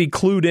nice to be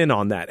clued in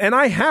on that. And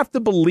I have to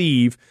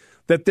believe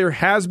that there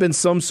has been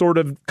some sort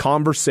of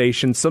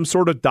conversation, some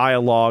sort of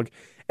dialogue,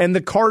 and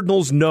the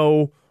Cardinals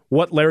know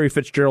what Larry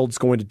Fitzgerald's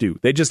going to do.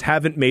 They just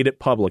haven't made it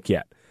public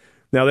yet.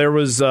 Now, there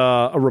was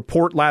a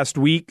report last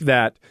week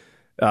that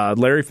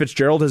Larry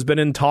Fitzgerald has been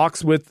in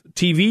talks with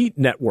TV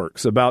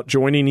networks about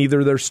joining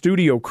either their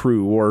studio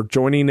crew or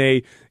joining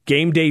a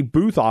game day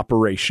booth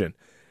operation.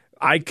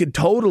 I could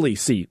totally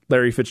see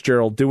Larry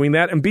Fitzgerald doing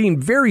that and being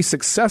very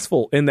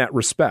successful in that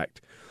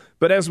respect.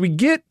 But as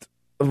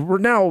we're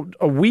now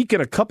a week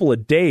and a couple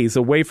of days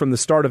away from the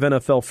start of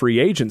NFL free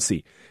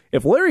agency.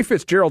 If Larry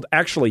Fitzgerald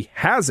actually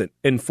hasn't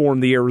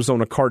informed the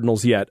Arizona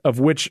Cardinals yet of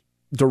which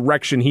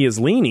direction he is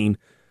leaning,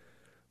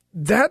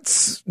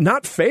 that's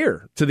not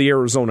fair to the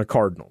Arizona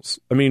Cardinals.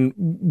 I mean,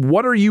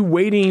 what are you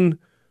waiting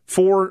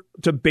for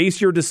to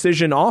base your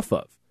decision off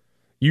of?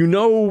 You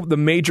know the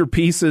major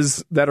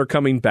pieces that are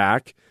coming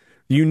back.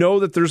 You know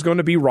that there's going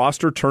to be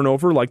roster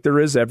turnover like there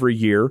is every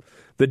year.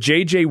 The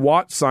J.J.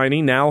 Watt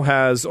signing now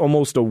has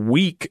almost a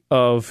week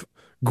of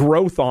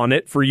growth on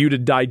it for you to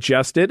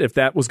digest it if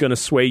that was going to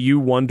sway you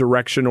one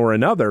direction or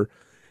another.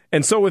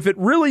 And so if it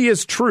really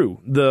is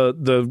true,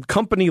 the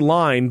company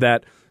line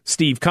that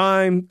Steve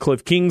Keim,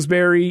 Cliff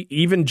Kingsbury,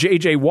 even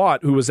J.J.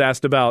 Watt, who was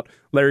asked about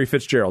Larry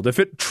Fitzgerald, if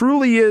it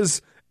truly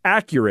is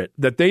accurate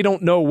that they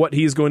don't know what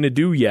he's going to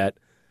do yet,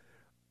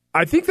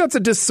 I think that's a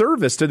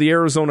disservice to the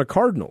Arizona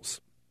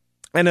Cardinals.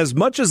 And as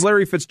much as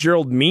Larry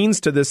Fitzgerald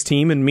means to this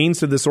team and means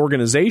to this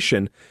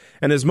organization,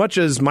 and as much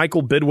as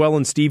Michael Bidwell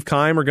and Steve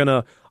Keim are going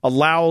to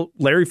allow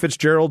Larry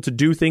Fitzgerald to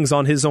do things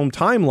on his own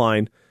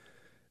timeline,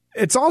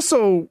 it's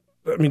also,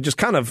 just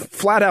kind of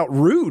flat out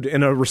rude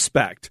in a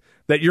respect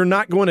that you're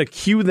not going to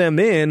cue them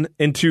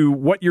into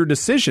what your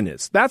decision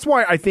is. That's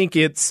why I think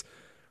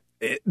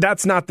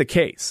that's not the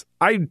case.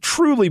 I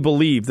truly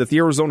believe that the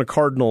Arizona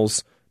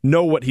Cardinals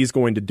know what he's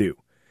going to do.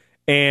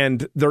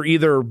 And they're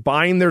either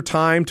buying their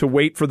time to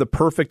wait for the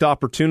perfect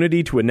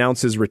opportunity to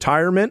announce his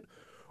retirement,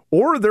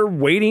 or they're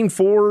waiting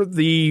for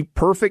the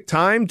perfect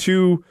time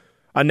to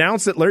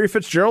announce that Larry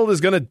Fitzgerald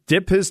is going to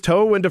dip his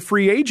toe into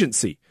free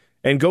agency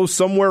and go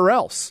somewhere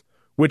else,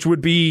 which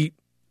would be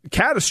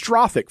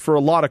catastrophic for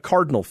a lot of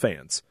Cardinal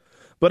fans.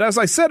 But as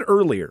I said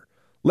earlier,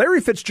 Larry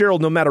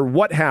Fitzgerald, no matter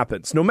what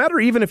happens, no matter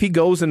even if he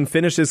goes and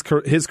finishes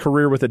his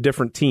career with a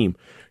different team,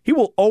 he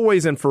will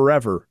always and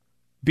forever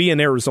be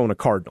an Arizona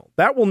Cardinal.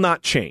 That will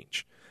not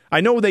change.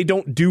 I know they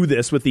don't do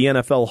this with the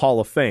NFL Hall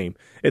of Fame.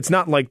 It's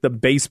not like the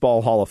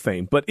Baseball Hall of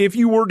Fame. But if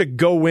you were to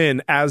go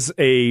in as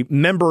a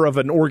member of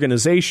an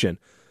organization,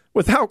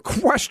 without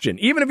question,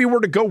 even if you were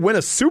to go win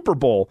a Super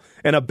Bowl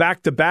and a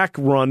back-to-back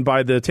run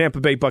by the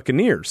Tampa Bay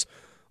Buccaneers,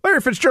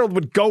 Larry Fitzgerald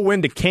would go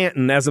into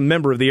Canton as a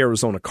member of the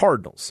Arizona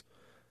Cardinals.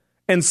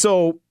 And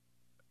so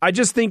I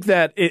just think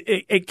that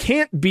it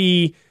can't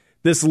be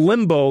this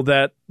limbo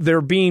that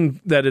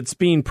it's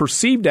being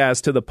perceived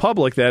as to the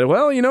public that,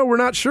 we're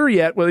not sure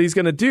yet what he's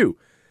going to do.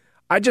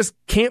 I just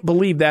can't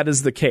believe that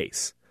is the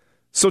case.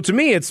 So to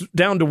me, it's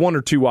down to one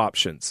or two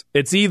options.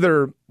 It's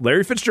either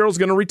Larry Fitzgerald's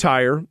going to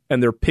retire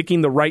and they're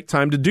picking the right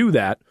time to do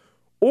that,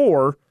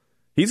 or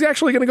he's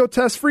actually going to go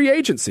test free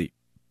agency.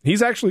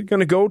 He's actually going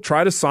to go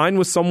try to sign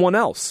with someone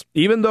else,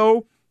 even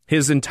though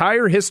his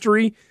entire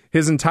history,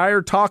 his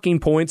entire talking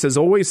points has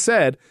always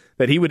said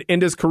that he would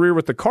end his career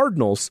with the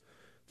Cardinals.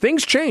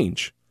 Things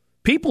change.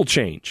 People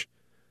change.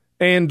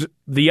 And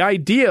the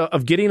idea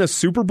of getting a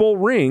Super Bowl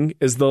ring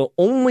is the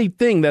only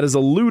thing that has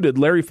eluded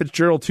Larry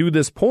Fitzgerald to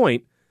this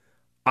point.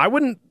 I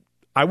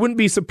wouldn't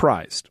be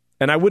surprised,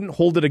 and I wouldn't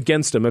hold it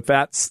against him if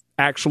that's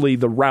actually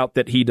the route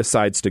that he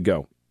decides to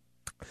go.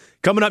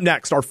 Coming up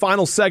next, our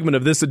final segment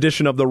of this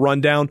edition of The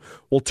Rundown,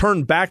 we'll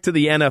turn back to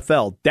the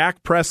NFL.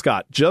 Dak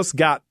Prescott just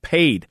got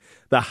paid,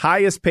 the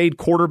highest paid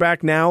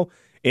quarterback now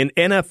in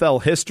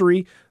NFL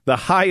history, the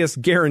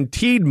highest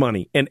guaranteed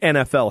money in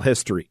NFL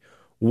history.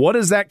 What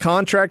does that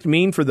contract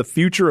mean for the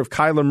future of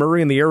Kyler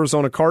Murray and the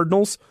Arizona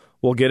Cardinals?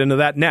 We'll get into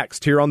that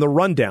next here on The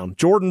Rundown.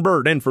 Jordan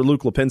Byrd in for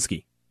Luke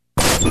Lipinski.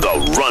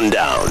 The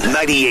Rundown,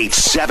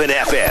 98.7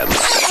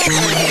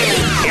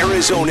 FM,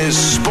 Arizona's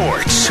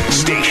sports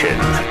station.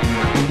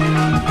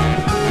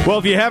 Well,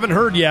 if you haven't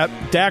heard yet,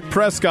 Dak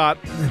Prescott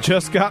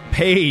just got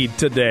paid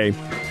today.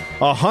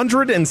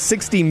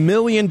 $160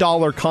 million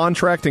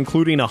contract,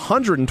 including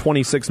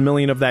 $126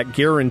 million of that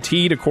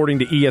guaranteed, according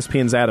to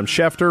ESPN's Adam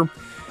Schefter.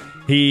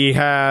 He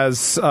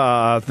has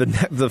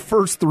the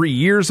first 3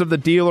 years of the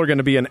deal are going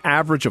to be an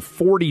average of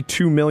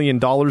 $42 million.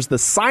 The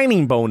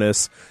signing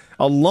bonus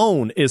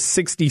alone is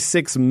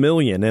 $66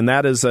 million, and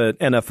that is an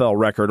NFL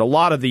record. A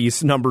lot of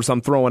these numbers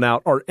I'm throwing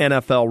out are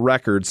NFL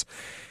records.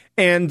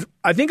 And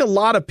I think a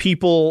lot of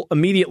people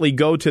immediately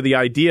go to the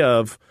idea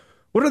of,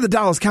 what are the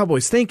Dallas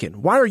Cowboys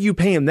thinking? Why are you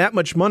paying that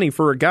much money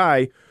for a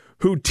guy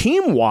who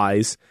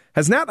team-wise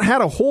has not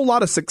had a whole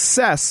lot of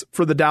success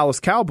for the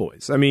Dallas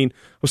Cowboys? I mean,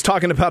 I was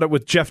talking about it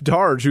with Jeff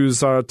Darge,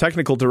 who's our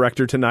technical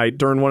director tonight,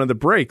 during one of the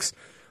breaks.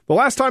 The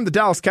last time the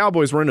Dallas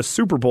Cowboys were in a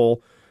Super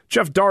Bowl,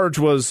 Jeff Darge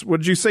was,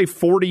 what did you say,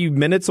 40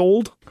 minutes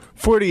old?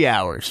 40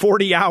 hours.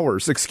 40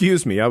 hours,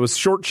 excuse me. I was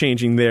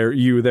shortchanging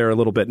you there a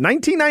little bit.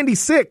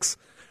 1996,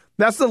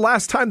 that's the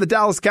last time the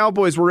Dallas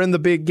Cowboys were in the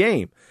big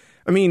game.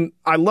 I mean,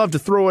 I love to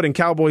throw it in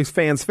Cowboys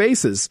fans'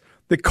 faces.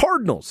 The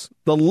Cardinals,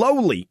 the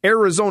lowly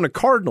Arizona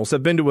Cardinals,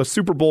 have been to a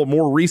Super Bowl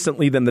more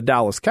recently than the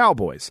Dallas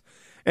Cowboys.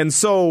 And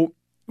so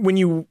when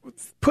you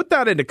put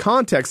that into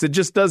context, it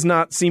just does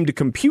not seem to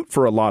compute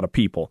for a lot of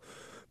people.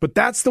 But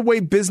that's the way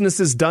business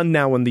is done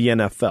now in the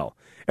NFL.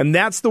 And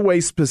that's the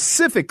way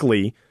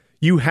specifically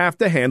you have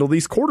to handle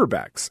these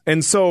quarterbacks.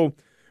 And so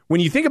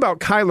when you think about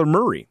Kyler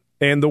Murray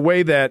and the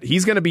way that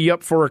he's going to be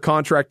up for a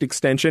contract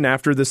extension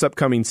after this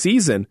upcoming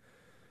season,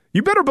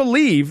 you better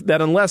believe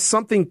that unless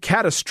something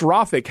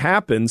catastrophic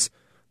happens,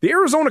 the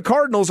Arizona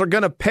Cardinals are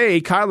going to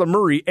pay Kyler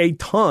Murray a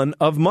ton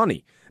of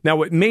money.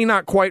 Now, it may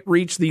not quite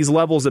reach these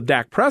levels of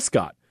Dak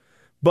Prescott,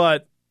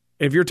 but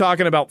if you're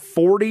talking about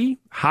 40,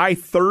 high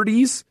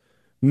 30s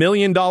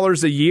million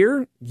dollars a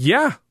year,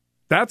 yeah,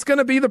 that's going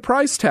to be the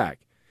price tag.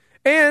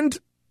 And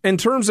in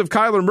terms of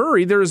Kyler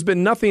Murray, there has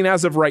been nothing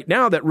as of right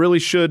now that really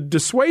should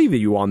dissuade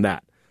you on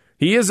that.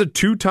 He is a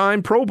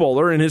two-time Pro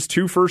Bowler in his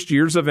 2 first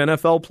years of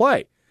NFL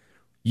play.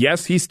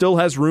 Yes, he still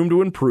has room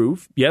to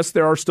improve. Yes,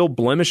 there are still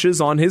blemishes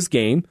on his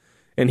game,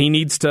 and he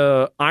needs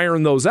to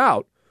iron those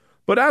out.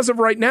 But as of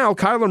right now,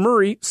 Kyler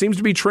Murray seems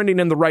to be trending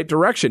in the right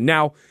direction.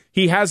 Now,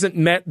 he hasn't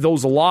met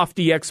those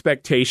lofty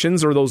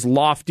expectations or those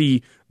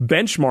lofty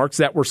benchmarks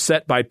that were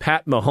set by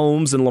Pat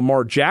Mahomes and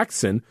Lamar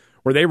Jackson,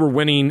 where they were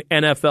winning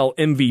NFL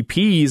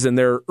MVPs in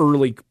their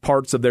early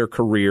parts of their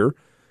career.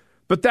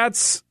 But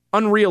that's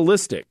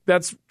unrealistic.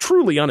 That's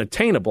truly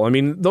unattainable. I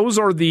mean, those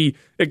are the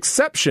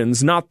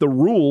exceptions, not the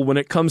rule when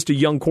it comes to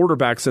young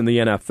quarterbacks in the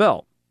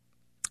NFL.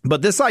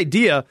 But this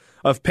idea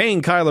of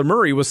paying Kyler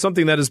Murray was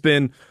something that has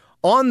been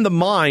on the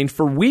mind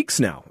for weeks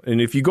now.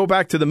 And if you go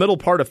back to the middle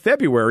part of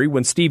February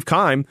when Steve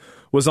Keim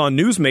was on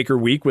Newsmaker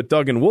Week with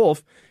Doug and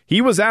Wolf, he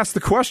was asked the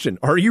question,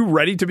 are you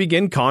ready to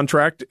begin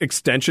contract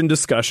extension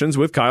discussions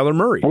with Kyler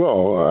Murray?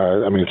 Well,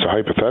 I mean, it's a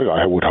hypothetical.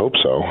 I would hope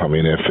so. I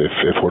mean, if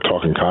we're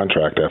talking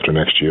contract after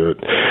next year,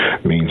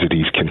 it means that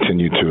he's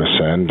continued to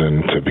ascend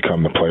and to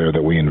become the player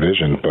that we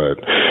envisioned. But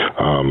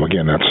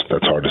again,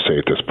 that's hard to say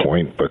at this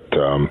point. But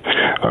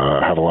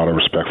I have a lot of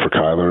respect for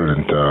Kyler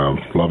and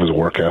love his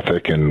work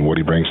ethic and what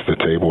he brings to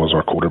the table as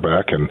our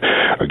quarterback. And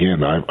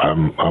again,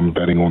 I'm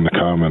betting on the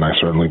come, and I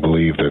certainly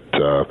believe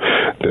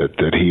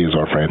that he is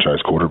our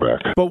franchise quarterback.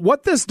 But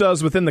what this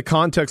does within the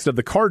context of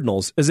the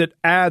Cardinals is it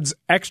adds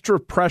extra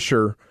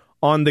pressure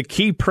on the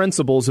key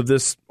principles of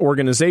this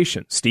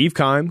organization, Steve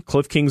Keim,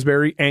 Cliff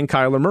Kingsbury, and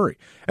Kyler Murray.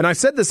 And I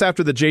said this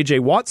after the J.J.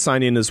 Watt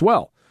sign-in as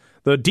well.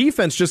 The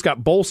defense just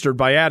got bolstered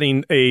by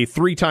adding a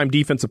 3-time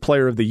Defensive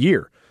Player of the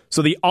Year.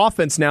 So the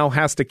offense now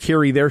has to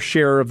carry their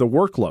share of the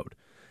workload.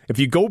 If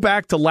you go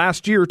back to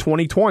last year,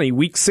 2020,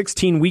 Week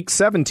 16, Week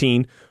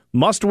 17,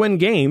 must-win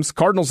games,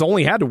 Cardinals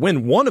only had to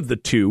win one of the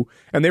two,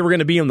 and they were going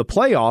to be in the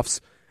playoffs.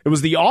 It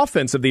was the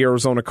offense of the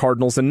Arizona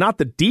Cardinals and not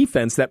the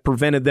defense that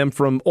prevented them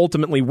from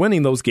ultimately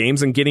winning those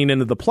games and getting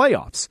into the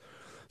playoffs.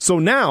 So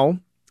now,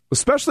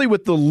 especially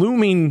with the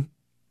looming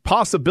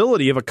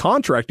possibility of a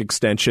contract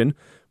extension,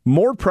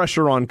 more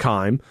pressure on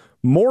Keim,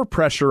 more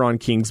pressure on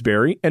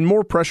Kingsbury, and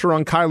more pressure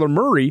on Kyler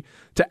Murray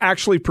to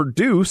actually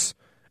produce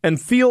and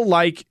feel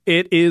like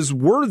it is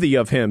worthy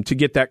of him to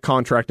get that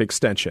contract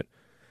extension.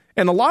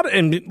 And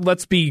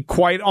let's be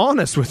quite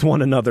honest with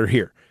one another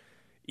here.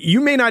 You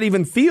may not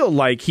even feel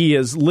like he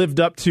has lived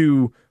up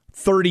to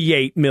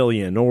 $38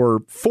 million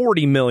or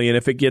 $40 million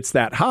if it gets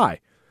that high.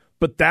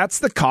 But that's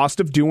the cost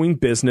of doing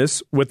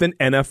business with an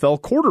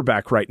NFL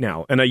quarterback right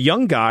now and a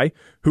young guy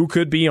who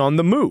could be on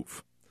the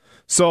move.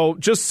 So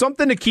just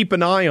something to keep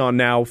an eye on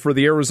now for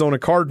the Arizona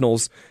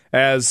Cardinals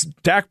as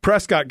Dak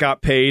Prescott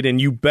got paid, and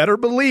you better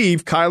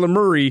believe Kyler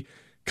Murray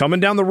coming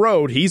down the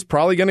road, he's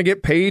probably going to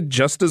get paid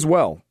just as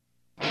well.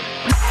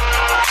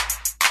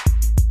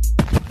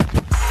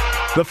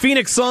 The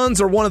Phoenix Suns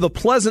are one of the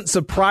pleasant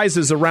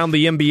surprises around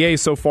the NBA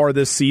so far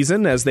this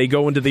season as they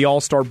go into the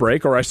All-Star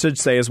break, or I should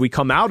say as we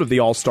come out of the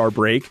All-Star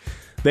break.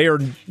 They are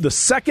the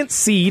second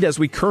seed as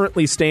we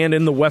currently stand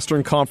in the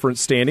Western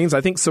Conference standings, I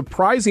think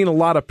surprising a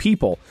lot of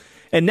people.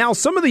 And now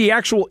some of the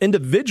actual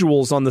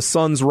individuals on the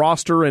Suns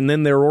roster and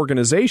then their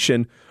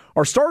organization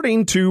are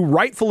starting to,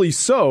 rightfully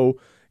so,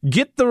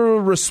 get the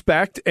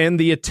respect and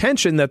the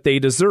attention that they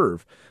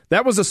deserve.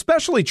 That was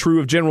especially true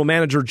of General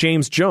Manager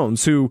James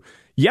Jones, who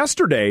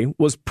yesterday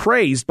was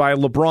praised by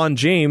LeBron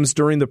James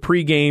during the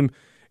pregame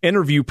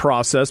interview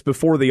process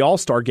before the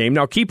All-Star game.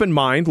 Now, keep in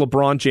mind,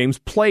 LeBron James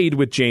played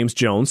with James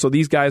Jones, so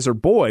these guys are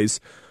boys,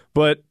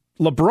 but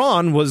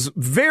LeBron was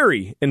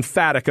very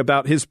emphatic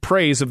about his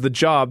praise of the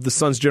job the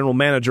Suns general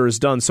manager has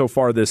done so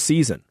far this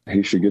season.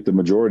 He should get the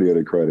majority of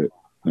the credit.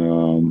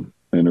 And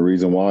the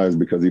reason why is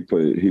because he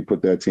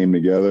put that team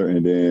together,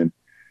 and then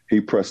he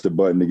pressed the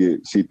button to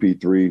get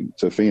CP3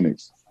 to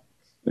Phoenix.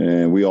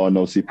 And we all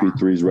know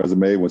CP3's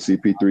resume. When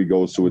CP3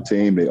 goes to a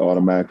team, they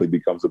automatically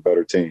becomes a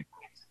better team.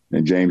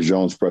 And James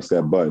Jones pressed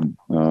that button.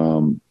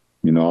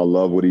 I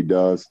love what he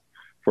does.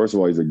 First of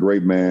all, he's a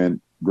great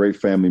man, great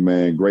family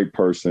man, great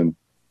person.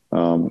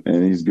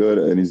 And he's good,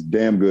 and he's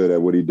damn good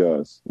at what he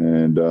does.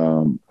 And,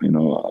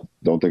 I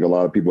don't think a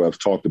lot of people have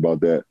talked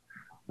about that,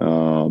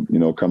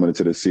 coming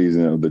into the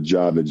season of the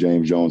job that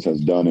James Jones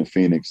has done in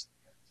Phoenix.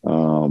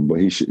 But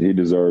he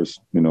deserves,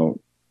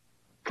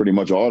 pretty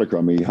much all the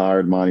credit. I mean, he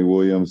hired Monty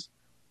Williams,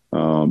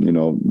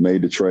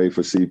 made the trade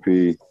for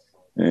CP,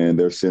 and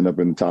they're sitting up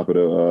in the top of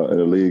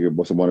the league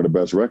with one of the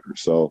best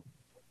records. So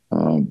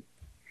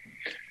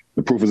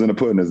the proof is in the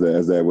pudding, as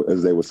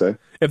they would say.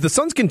 If the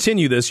Suns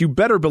continue this, you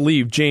better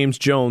believe James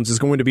Jones is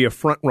going to be a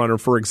front runner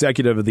for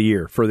Executive of the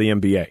Year for the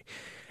NBA.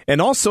 And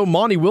also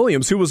Monty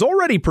Williams, who was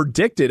already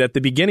predicted at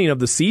the beginning of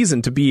the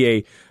season to be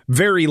a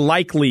very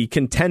likely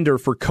contender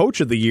for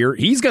Coach of the Year,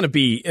 he's going to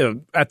be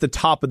at the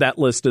top of that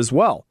list as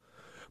well.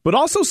 But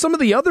also some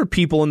of the other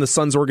people in the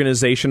Suns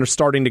organization are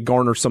starting to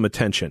garner some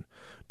attention.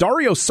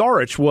 Dario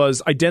Saric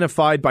was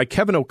identified by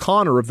Kevin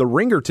O'Connor of The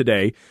Ringer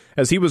today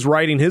as he was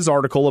writing his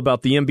article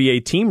about the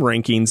NBA team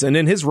rankings. And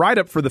in his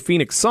write-up for the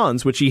Phoenix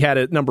Suns, which he had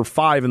at number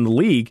 5 in the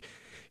league,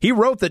 he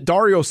wrote that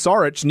Dario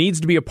Saric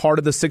needs to be a part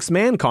of the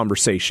six-man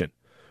conversation.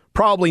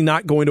 Probably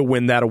not going to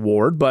win that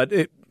award, but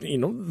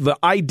the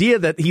idea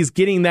that he's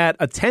getting that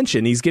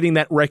attention, he's getting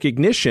that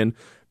recognition,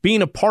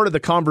 being a part of the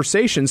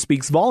conversation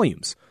speaks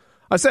volumes.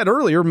 I said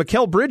earlier,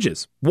 Mikal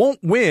Bridges won't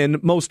win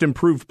Most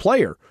Improved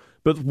Player,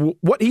 but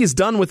what he's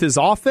done with his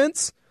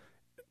offense,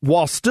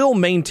 while still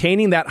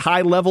maintaining that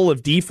high level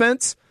of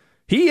defense,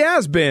 he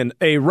has been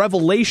a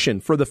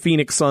revelation for the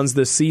Phoenix Suns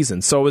this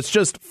season. So it's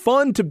just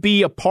fun to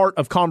be a part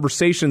of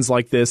conversations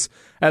like this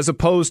as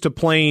opposed to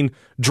playing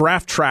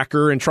draft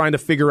tracker and trying to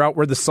figure out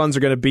where the Suns are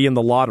going to be in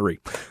the lottery.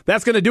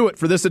 That's going to do it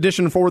for this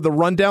edition for The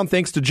Rundown.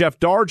 Thanks to Jeff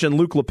Darge and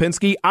Luke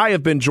Lipinski. I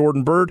have been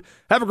Jordan Bird.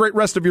 Have a great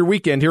rest of your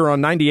weekend here on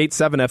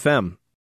 98.7 FM.